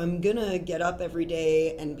know, if I'm gonna get up every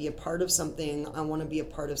day and be a part of something, I want to be a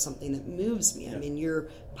part of something that moves me. I mean, you're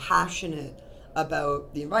passionate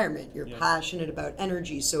about the environment, you're passionate about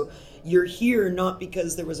energy, so you're here not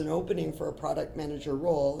because there was an opening for a product manager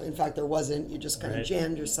role. In fact, there wasn't. You just kind of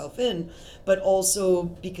jammed yourself in, but also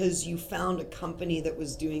because you found a company that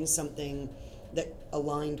was doing something that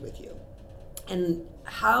aligned with you. And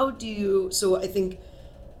so I think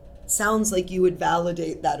sounds like you would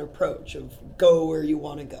validate that approach of go where you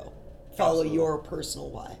want to go, follow your personal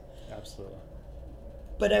why. Absolutely.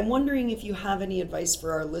 But I'm wondering if you have any advice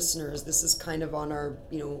for our listeners. This is kind of on our,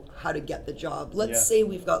 how to get the job. Let's say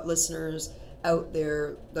we've got listeners out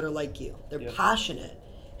there that are like you. They're passionate,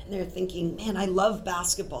 and they're thinking, man, I love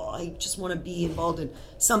basketball. I just want to be involved in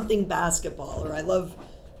something basketball, or I love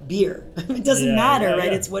beer. It doesn't matter,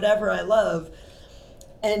 right? It's whatever I love.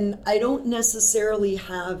 And I don't necessarily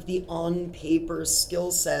have the on-paper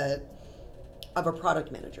skill set of a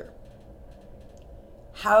product manager.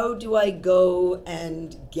 How do I go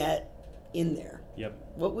and get in there?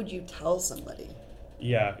 What would you tell somebody?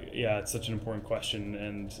 Yeah, it's such an important question.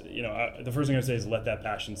 And, the first thing I would say is let that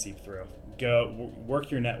passion seep through. Go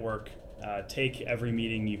work your network, take every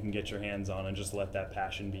meeting you can get your hands on, and just let that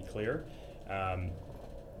passion be clear.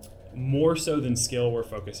 More so than skill, we're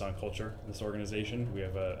focused on culture in this organization. We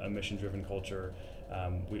have a mission-driven culture.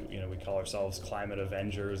 We call ourselves Climate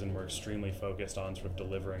Avengers, and we're extremely focused on sort of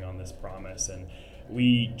delivering on this promise. And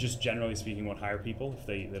we just generally speaking won't hire people if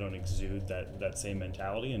they don't exude that same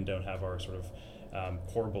mentality and don't have our sort of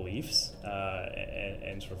core beliefs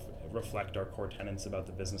and sort of reflect our core tenets about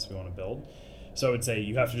the business we want to build. So I would say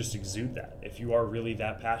you have to just exude that. If you are really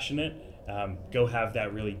that passionate, go have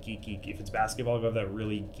that really geeky, if it's basketball, go have that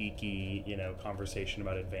really geeky, conversation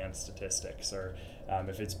about advanced statistics. Or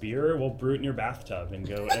if it's beer, we'll brew it in your bathtub and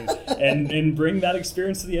go and bring that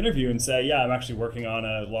experience to the interview and say, yeah, I'm actually working on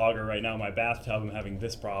a logger right now in my bathtub. I'm having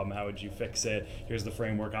this problem. How would you fix it? Here's the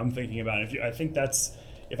framework I'm thinking about.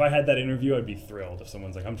 If I had that interview, I'd be thrilled if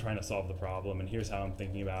someone's like, I'm trying to solve the problem and here's how I'm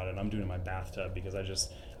thinking about it and I'm doing it in my bathtub because I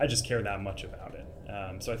just care that much about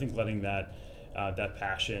it. So I think letting that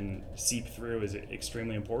passion seep through is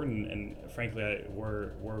extremely important, and frankly,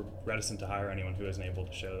 we're reticent to hire anyone who isn't able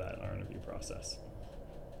to show that in our interview process.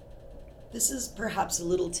 This is perhaps a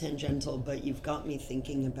little tangential, but you've got me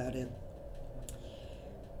thinking about it.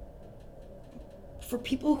 For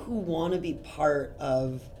people who want to be part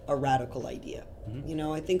of a radical idea,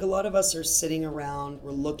 I think a lot of us are sitting around,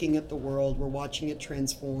 we're looking at the world, we're watching it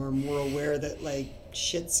transform, we're aware that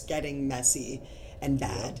shit's getting messy and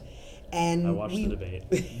bad. And I watched the debate.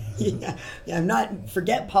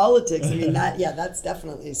 Forget politics. I mean, that's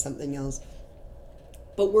definitely something else.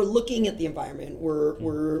 But we're looking at the environment.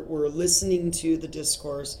 We're listening to the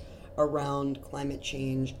discourse around climate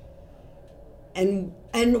change. And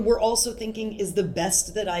we're also thinking, is the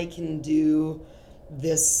best that I can do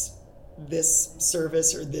this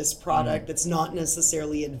service or this product that's not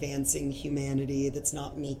necessarily advancing humanity, that's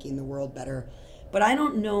not making the world better. But I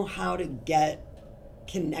don't know how to get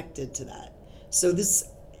connected to that. So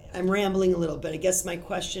I'm rambling a little bit. I guess my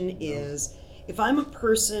question is, if I'm a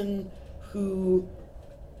person who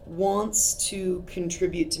wants to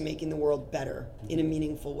contribute to making the world better in a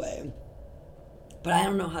meaningful way, but I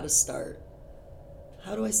don't know how to start,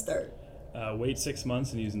 how do I start? Wait 6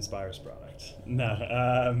 months and use Inspire's product.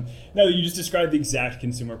 No, you just described the exact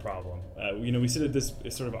consumer problem. We sit at this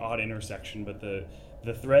sort of odd intersection, but the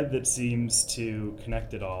thread that seems to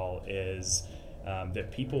connect it all is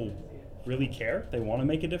that people really care. They want to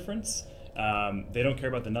make a difference. They don't care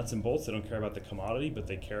about the nuts and bolts. They don't care about the commodity, but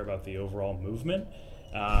they care about the overall movement.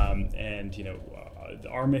 Our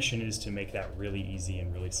mission is to make that really easy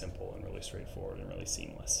and really simple and really straightforward and really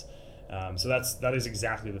seamless. So that is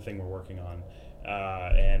exactly the thing we're working on,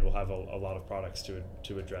 and we'll have a lot of products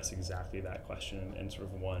to address exactly that question and sort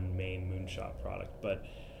of one main moonshot product. But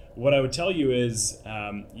what I would tell you is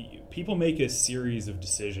people make a series of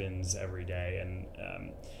decisions every day,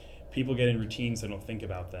 and people get in routines, they don't think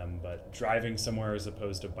about them, but driving somewhere as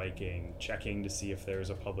opposed to biking, checking to see if there's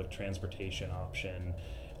a public transportation option,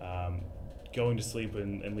 going to sleep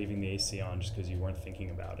and leaving the AC on just because you weren't thinking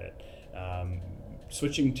about it,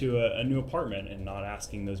 switching to a new apartment and not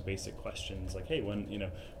asking those basic questions like, hey,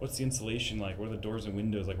 what's the insulation like? What are the doors and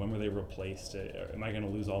windows like? When were they replaced? Am I going to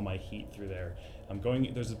lose all my heat through there?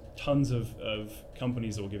 There's tons of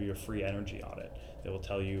companies that will give you a free energy audit. They will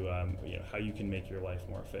tell you, how you can make your life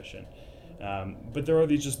more efficient. But there are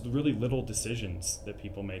these just really little decisions that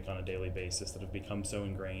people make on a daily basis that have become so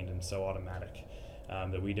ingrained and so automatic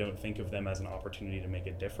that we don't think of them as an opportunity to make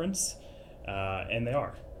a difference, and they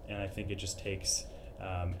are. And I think it just takes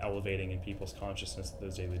elevating in people's consciousness that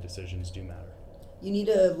those daily decisions do matter. You need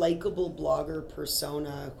a likable blogger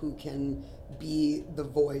persona who can be the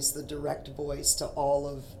voice, the direct voice to all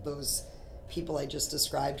of those people I just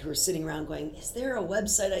described who are sitting around going, is there a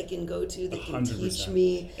website I can go to that can 100%. Teach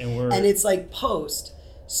me? And it's like, post,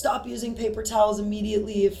 stop using paper towels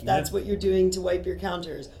immediately if that's what you're doing to wipe your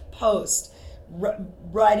counters. Post,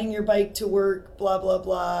 riding your bike to work, blah, blah,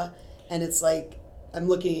 blah. And it's like, I'm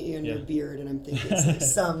looking at you and your beard, and I'm thinking it's like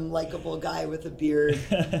some likable guy with a beard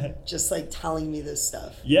just telling me this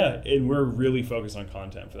stuff. Yeah, and we're really focused on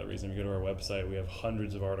content for that reason. If you go to our website, we have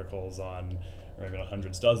hundreds of articles on, or even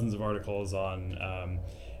dozens of articles on,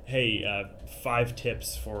 5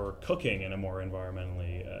 tips for cooking in a more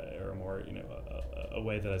environmentally, or a more, a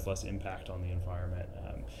way that has less impact on the environment.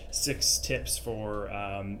 6 tips for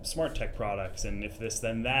smart tech products, and if this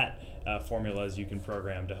then that formulas you can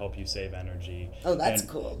program to help you save energy. Oh, that's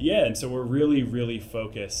cool. Yeah, and so we're really, really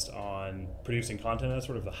focused on producing content that's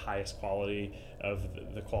sort of the highest quality of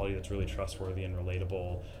the quality that's really trustworthy and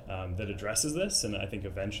relatable, that addresses this. And I think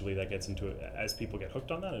eventually that gets into it, as people get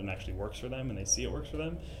hooked on that and it actually works for them and they see it works for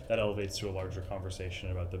them, that elevates to a larger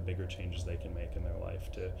conversation about the bigger changes they can make in their life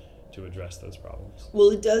to address those problems. Well,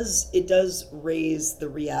 it does raise the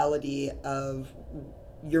reality of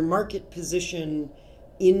your market position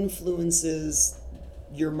influences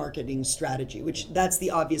your marketing strategy, which that's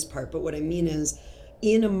the obvious part. But what I mean is,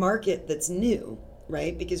 in a market that's new,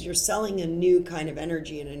 right? Because you're selling a new kind of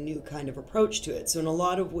energy and a new kind of approach to it. So in a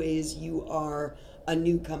lot of ways, you are a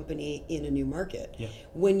new company in a new market. Yeah.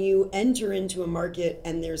 When you enter into a market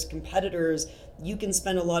and there's competitors, you can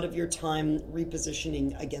spend a lot of your time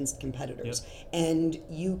repositioning against competitors. Yep. And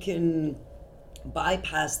you can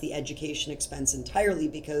bypass the education expense entirely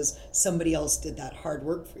because somebody else did that hard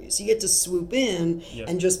work for you. So you get to swoop in Yep.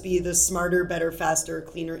 and just be the smarter, better, faster,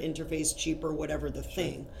 cleaner interface, cheaper, whatever the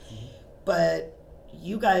thing. Mm-hmm. But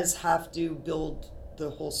you guys have to build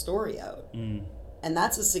the whole story out. Mm. And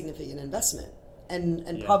that's a significant investment. And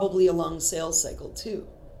Yeah. probably a long sales cycle too.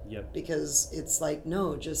 Yep. Because it's like,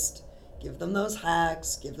 no, just give them those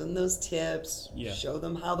hacks, give them those tips, Yeah. show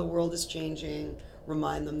them how the world is changing,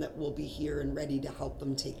 remind them that we'll be here and ready to help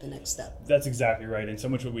them take the next step. That's exactly right. And so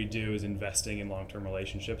much what we do is investing in long-term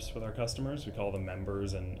relationships with our customers. We call them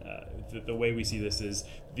members. And the way we see this is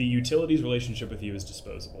the utilities relationship with you is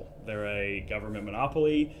disposable. They're a government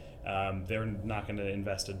monopoly. They're not going to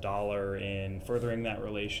invest $1 in furthering that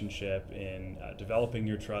relationship, in developing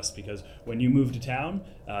your trust, because when you move to town,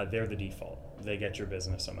 they're the default. They get your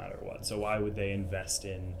business no matter what. So why would they invest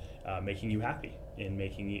in making you happy,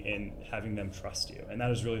 in having them trust you? And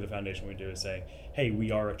that is really the foundation we do, is saying, hey,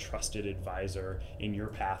 we are a trusted advisor in your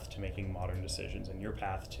path to making modern decisions, in your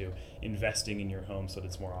path to investing in your home so that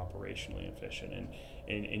it's more operationally efficient, and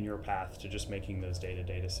in your path to just making those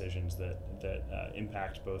day-to-day decisions that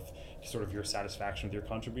impact both sort of your satisfaction with your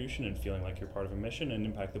contribution and feeling like you're part of a mission, and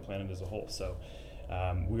impact the planet as a whole. So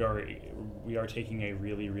we are taking a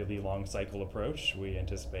really, really long cycle approach. We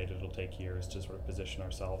anticipate it'll take years to sort of position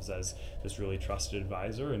ourselves as this really trusted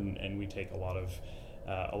advisor, and we take a lot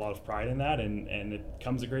of pride in that, and it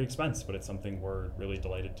comes at great expense, but it's something we're really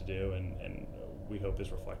delighted to do, and we hope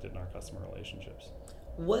is reflected in our customer relationships.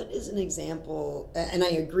 What is an example, and I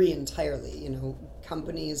agree entirely,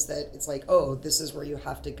 companies that it's like, oh, this is where you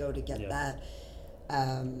have to go to get that.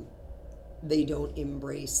 They don't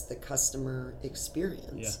embrace the customer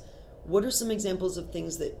experience. Yeah. What are some examples of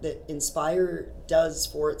things that Inspire does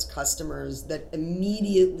for its customers that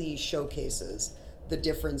immediately showcases the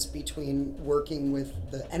difference between working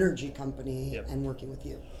with the energy company and working with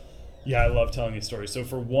you? Yeah, I love telling these stories. So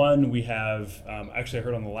for one, we have actually I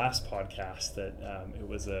heard on the last podcast that it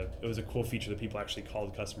was a cool feature that people actually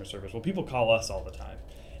called customer service. Well, people call us all the time,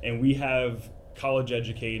 and we have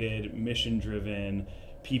college-educated, mission-driven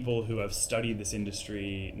people who have studied this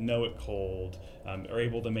industry, know it cold, are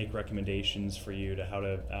able to make recommendations for you to how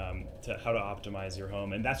to optimize your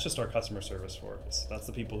home. And that's just our customer service force. That's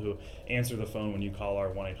the people who answer the phone when you call our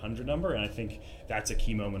 1-800 number. And I think that's a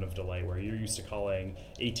key moment of delay, where you're used to calling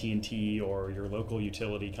AT&T or your local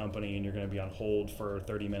utility company, and you're going to be on hold for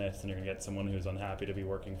 30 minutes, and you're going to get someone who's unhappy to be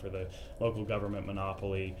working for the local government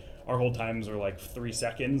monopoly. Our hold times are like 3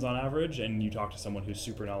 seconds on average, and you talk to someone who's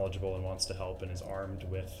super knowledgeable and wants to help and is armed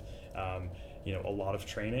with a lot of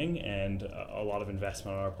training and a lot of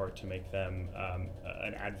investment on our part to make them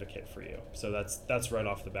an advocate for you. So that's right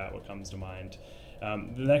off the bat what comes to mind.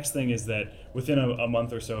 The next thing is that within a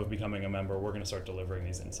month or so of becoming a member, we're going to start delivering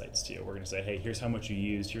these insights to you. We're going to say, hey, here's how much you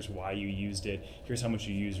used, here's why you used it, here's how much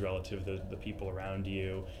you used relative to the people around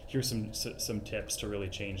you, here's some tips to really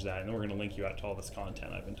change that, and then we're going to link you out to all this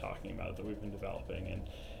content I've been talking about that we've been developing and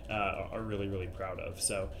are really, really proud of.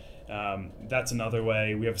 So that's another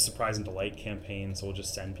way. We have a surprise and delight campaign, so we'll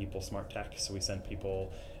just send people smart tech. So we sent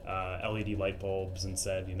people LED light bulbs and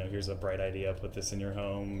said, here's a bright idea, put this in your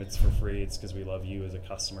home, it's for free, it's because we love you as a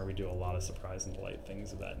customer. We do a lot of surprise and delight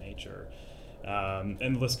things of that nature.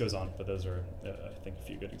 And the list goes on, but those are, I think, a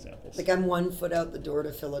few good examples. Like, I'm 1 foot out the door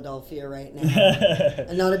to Philadelphia right now.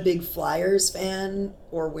 I'm not a big Flyers fan,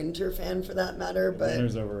 or Winter fan for that matter, but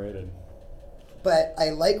Winter's overrated. But I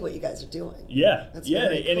like what you guys are doing. Yeah, That's yeah,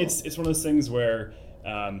 very and cool. it's one of those things where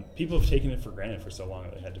people have taken it for granted for so long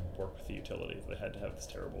that they had to work with the utilities. They had to have this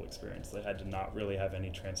terrible experience. They had to not really have any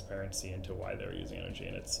transparency into why they're using energy,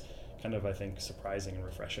 and it's kind of, I think, surprising and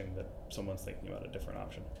refreshing that someone's thinking about a different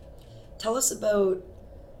option. Tell us about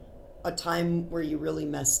a time where you really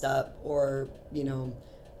messed up, or you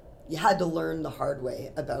had to learn the hard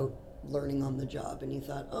way about learning on the job, and you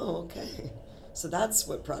thought, oh, okay, so that's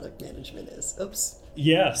what product management is. Oops.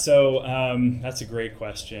 Yeah, so that's a great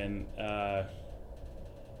question. I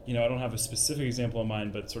don't have a specific example in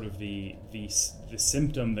mind, but sort of the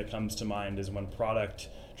symptom that comes to mind is when product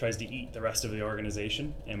tries to eat the rest of the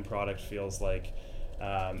organization, and product feels like,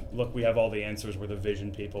 look, we have all the answers, we're the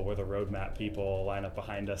vision people, we're the roadmap people, line up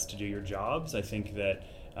behind us to do your jobs. I think that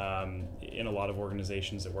in a lot of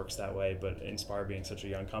organizations it works that way, but Inspire being such a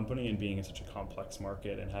young company and being in such a complex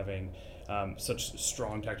market and having such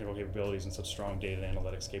strong technical capabilities and such strong data and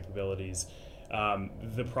analytics capabilities,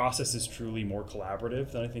 the process is truly more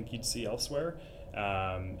collaborative than I think you'd see elsewhere.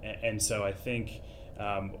 And so I think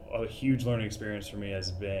a huge learning experience for me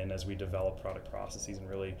has been, as we develop product processes and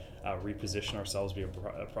really reposition ourselves to be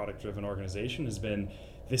a product-driven organization, has been,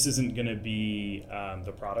 this isn't going to be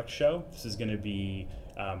the product show. This is going to be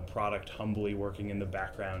product humbly working in the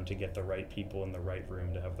background to get the right people in the right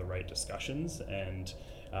room to have the right discussions and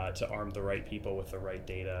to arm the right people with the right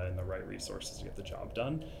data and the right resources to get the job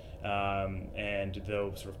done. And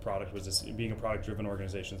though sort of product was this, being a product-driven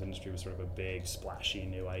organizations industry was sort of a big, splashy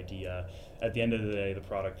new idea, at the end of the day, the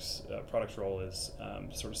product's role is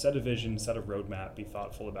sort of set a vision, set a roadmap, be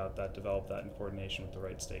thoughtful about that, develop that in coordination with the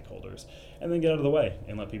right stakeholders, and then get out of the way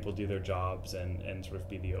and let people do their jobs and sort of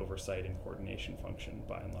be the oversight and coordination function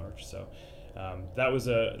by and large. So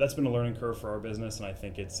that's been a learning curve for our business, and I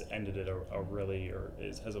think it's ended at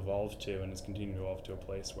has evolved to and is continuing to evolve to a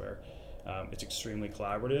place where it's extremely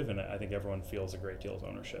collaborative, and I think everyone feels a great deal of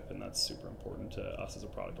ownership, and that's super important to us as a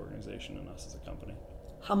product organization and us as a company.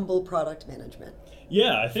 Humble product management.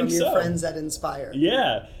 Yeah, I think so. From your friends at Inspire.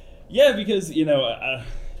 Yeah, because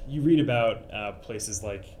you read about places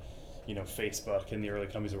like Facebook and the early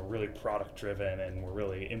companies that were really product driven and were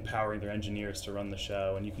really empowering their engineers to run the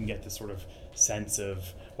show, and you can get this sort of sense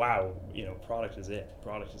of, wow, product is it.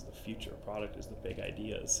 Product is the future. Product is the big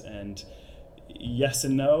ideas. And yes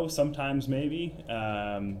and no, sometimes maybe,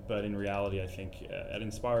 but in reality, I think at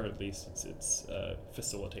Inspire at least, it's a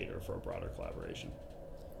facilitator for a broader collaboration.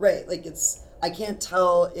 Right, I can't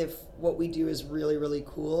tell if what we do is really, really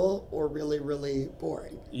cool or really, really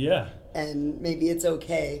boring. Yeah. And maybe it's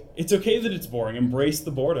okay. It's okay that it's boring. Embrace the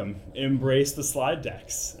boredom. Embrace the slide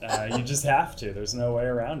decks. You just have to. There's no way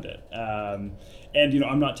around it. And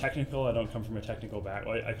I'm not technical. I don't come from a technical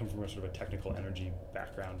background. I come from a sort of a technical energy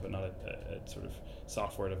background, but not a sort of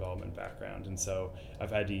software development background. And so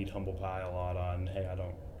I've had to eat humble pie a lot on, hey,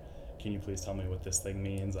 can you please tell me what this thing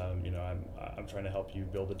means? I'm trying to help you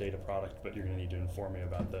build a data product, but you're going to need to inform me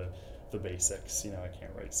about the basics. I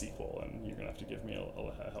can't write SQL, and you're going to have to give me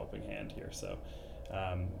a helping hand here. So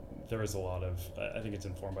there is a lot of, I think it's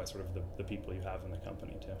informed by sort of the people you have in the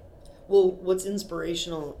company too. Well, what's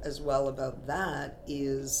inspirational as well about that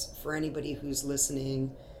is for anybody who's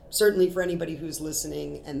listening, certainly for anybody who's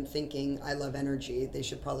listening and thinking, I love energy, they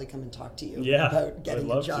should probably come and talk to you about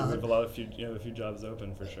getting a job. To. We have a few jobs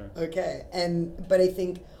open for sure. Okay. But I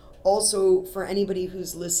think also for anybody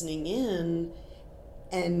who's listening in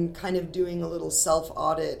and kind of doing a little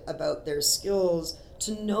self-audit about their skills,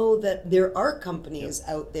 to know that there are companies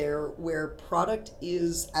out there where product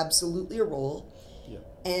is absolutely a role,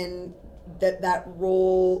 and that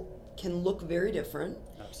role can look very different.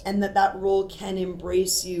 And that role can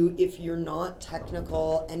embrace you if you're not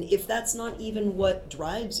technical, and if that's not even what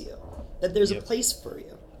drives you, that there's a place for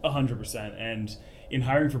you. 100%. And in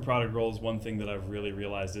hiring for product roles, one thing that I've really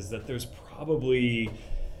realized is that there's probably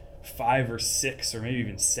 5 or 6 or maybe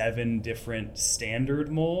even 7 different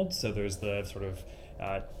standard molds. So there's the sort of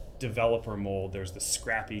developer mold, there's the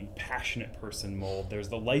scrappy, passionate person mold, there's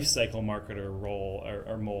the life cycle marketer role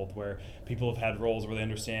or mold, where people have had roles where they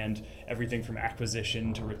understand everything from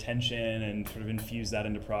acquisition to retention and sort of infuse that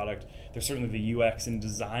into product. There's certainly the UX and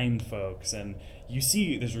design folks, and you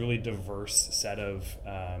see there's a really diverse set of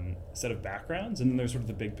backgrounds, and then there's sort of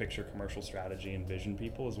the big picture commercial strategy and vision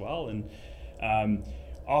people as well. And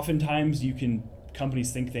oftentimes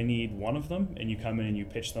companies think they need one of them, and you come in and you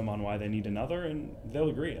pitch them on why they need another, and they'll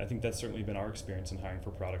agree. I think that's certainly been our experience in hiring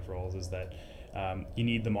for product roles, is that you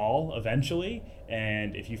need them all eventually,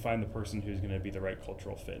 and if you find the person who's going to be the right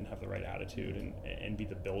cultural fit and have the right attitude and be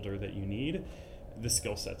the builder that you need, the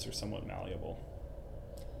skill sets are somewhat malleable.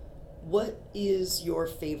 What is your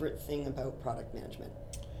favorite thing about product management?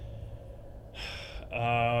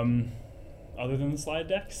 Other than the slide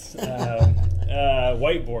decks?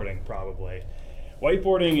 Whiteboarding, probably.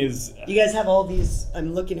 Whiteboarding is... You guys have all these,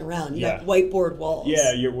 I'm looking around, you got whiteboard walls.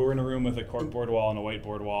 Yeah, we're in a room with a corkboard wall and a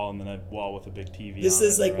whiteboard wall, and then a wall with a big TV. This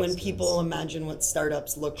is like when people imagine what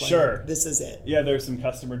startups look like. Sure. This is it. Yeah, there's some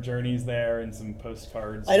customer journeys there and some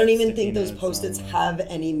postcards. I don't even think those Post-its have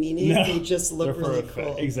any meaning. No, they just look really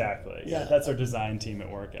cool. Exactly. Yeah, that's our design team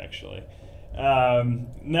at work, actually.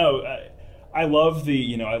 I love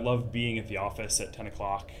I love being at the office at 10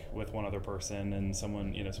 o'clock with one other person, and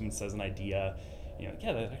someone says an idea,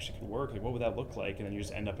 that actually could work. Like, what would that look like? And then you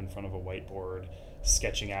just end up in front of a whiteboard,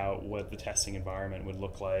 sketching out what the testing environment would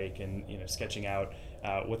look like, and sketching out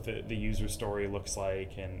what the user story looks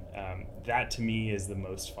like. And that to me is the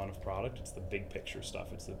most fun of product. It's the big picture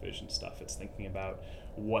stuff. It's the vision stuff. It's thinking about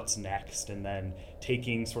what's next, and then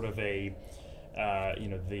taking sort of a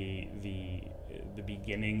the the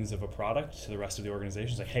beginnings of a product to the rest of the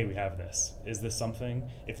organization. It's like, hey, we have this. Is this something?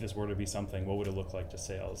 If this were to be something, what would it look like to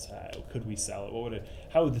sales? Could we sell it?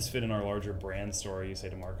 How would this fit in our larger brand story, you say,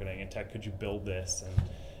 to marketing and tech? Could you build this?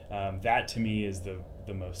 And that to me is the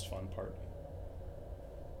most fun part.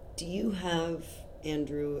 Do you have,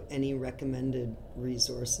 Andrew, any recommended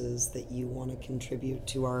resources that you want to contribute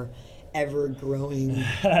to our ever-growing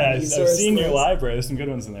resource I've seen list? your library. There's some good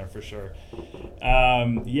ones in there for sure.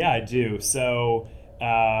 Yeah, I do. So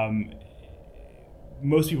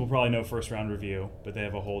most people probably know First Round Review, but they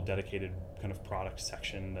have a whole dedicated kind of product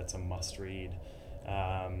section that's a must-read.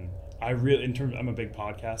 I'm a big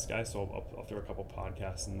podcast guy, so I'll throw a couple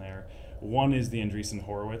podcasts in there. One is the Andreessen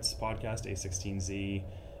Horowitz podcast, A16Z.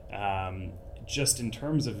 Just in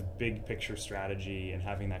terms of big picture strategy and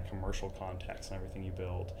having that commercial context and everything you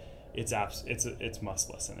build, it's must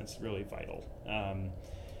listen. It's really vital.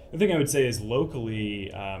 The thing I would say is locally,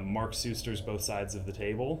 Mark Suster's Both Sides of the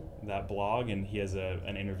Table, that blog, and he has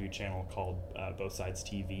an interview channel called Both Sides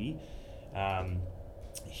TV.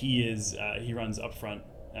 He runs Upfront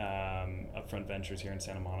Ventures here in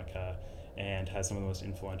Santa Monica, and has some of the most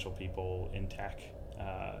influential people in tech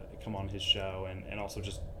come on his show, and also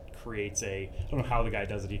just creates I don't know how the guy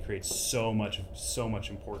does it. He creates so much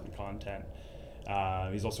important content.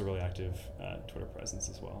 He's also really active Twitter presence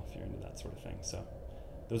as well, if you're into that sort of thing. So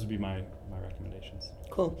those would be my recommendations.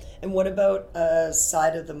 Cool. And what about a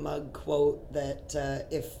side of the mug quote that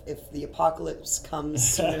if the apocalypse comes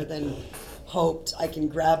sooner than hoped, I can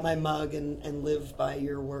grab my mug and live by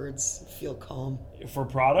your words, feel calm? For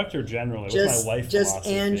product or generally? What's my life philosophy? Just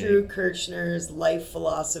Andrew Kirchner's life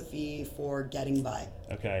philosophy for getting by.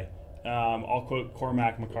 Okay. I'll quote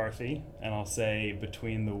Cormac McCarthy, and I'll say,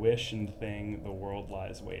 between the wish and the thing, the world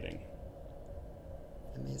lies waiting.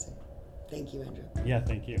 Amazing. Thank you, Andrew. Yeah,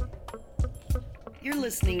 thank you. You're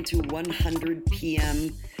listening to 100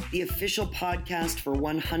 PM, the official podcast for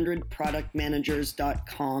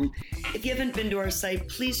 100productmanagers.com. If you haven't been to our site,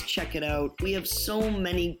 please check it out. We have so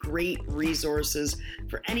many great resources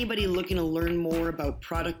for anybody looking to learn more about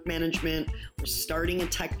product management or starting a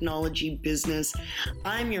technology business.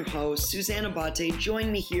 I'm your host, Suzanne Abate.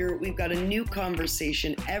 Join me here. We've got a new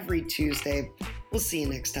conversation every Tuesday. We'll see you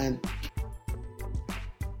next time.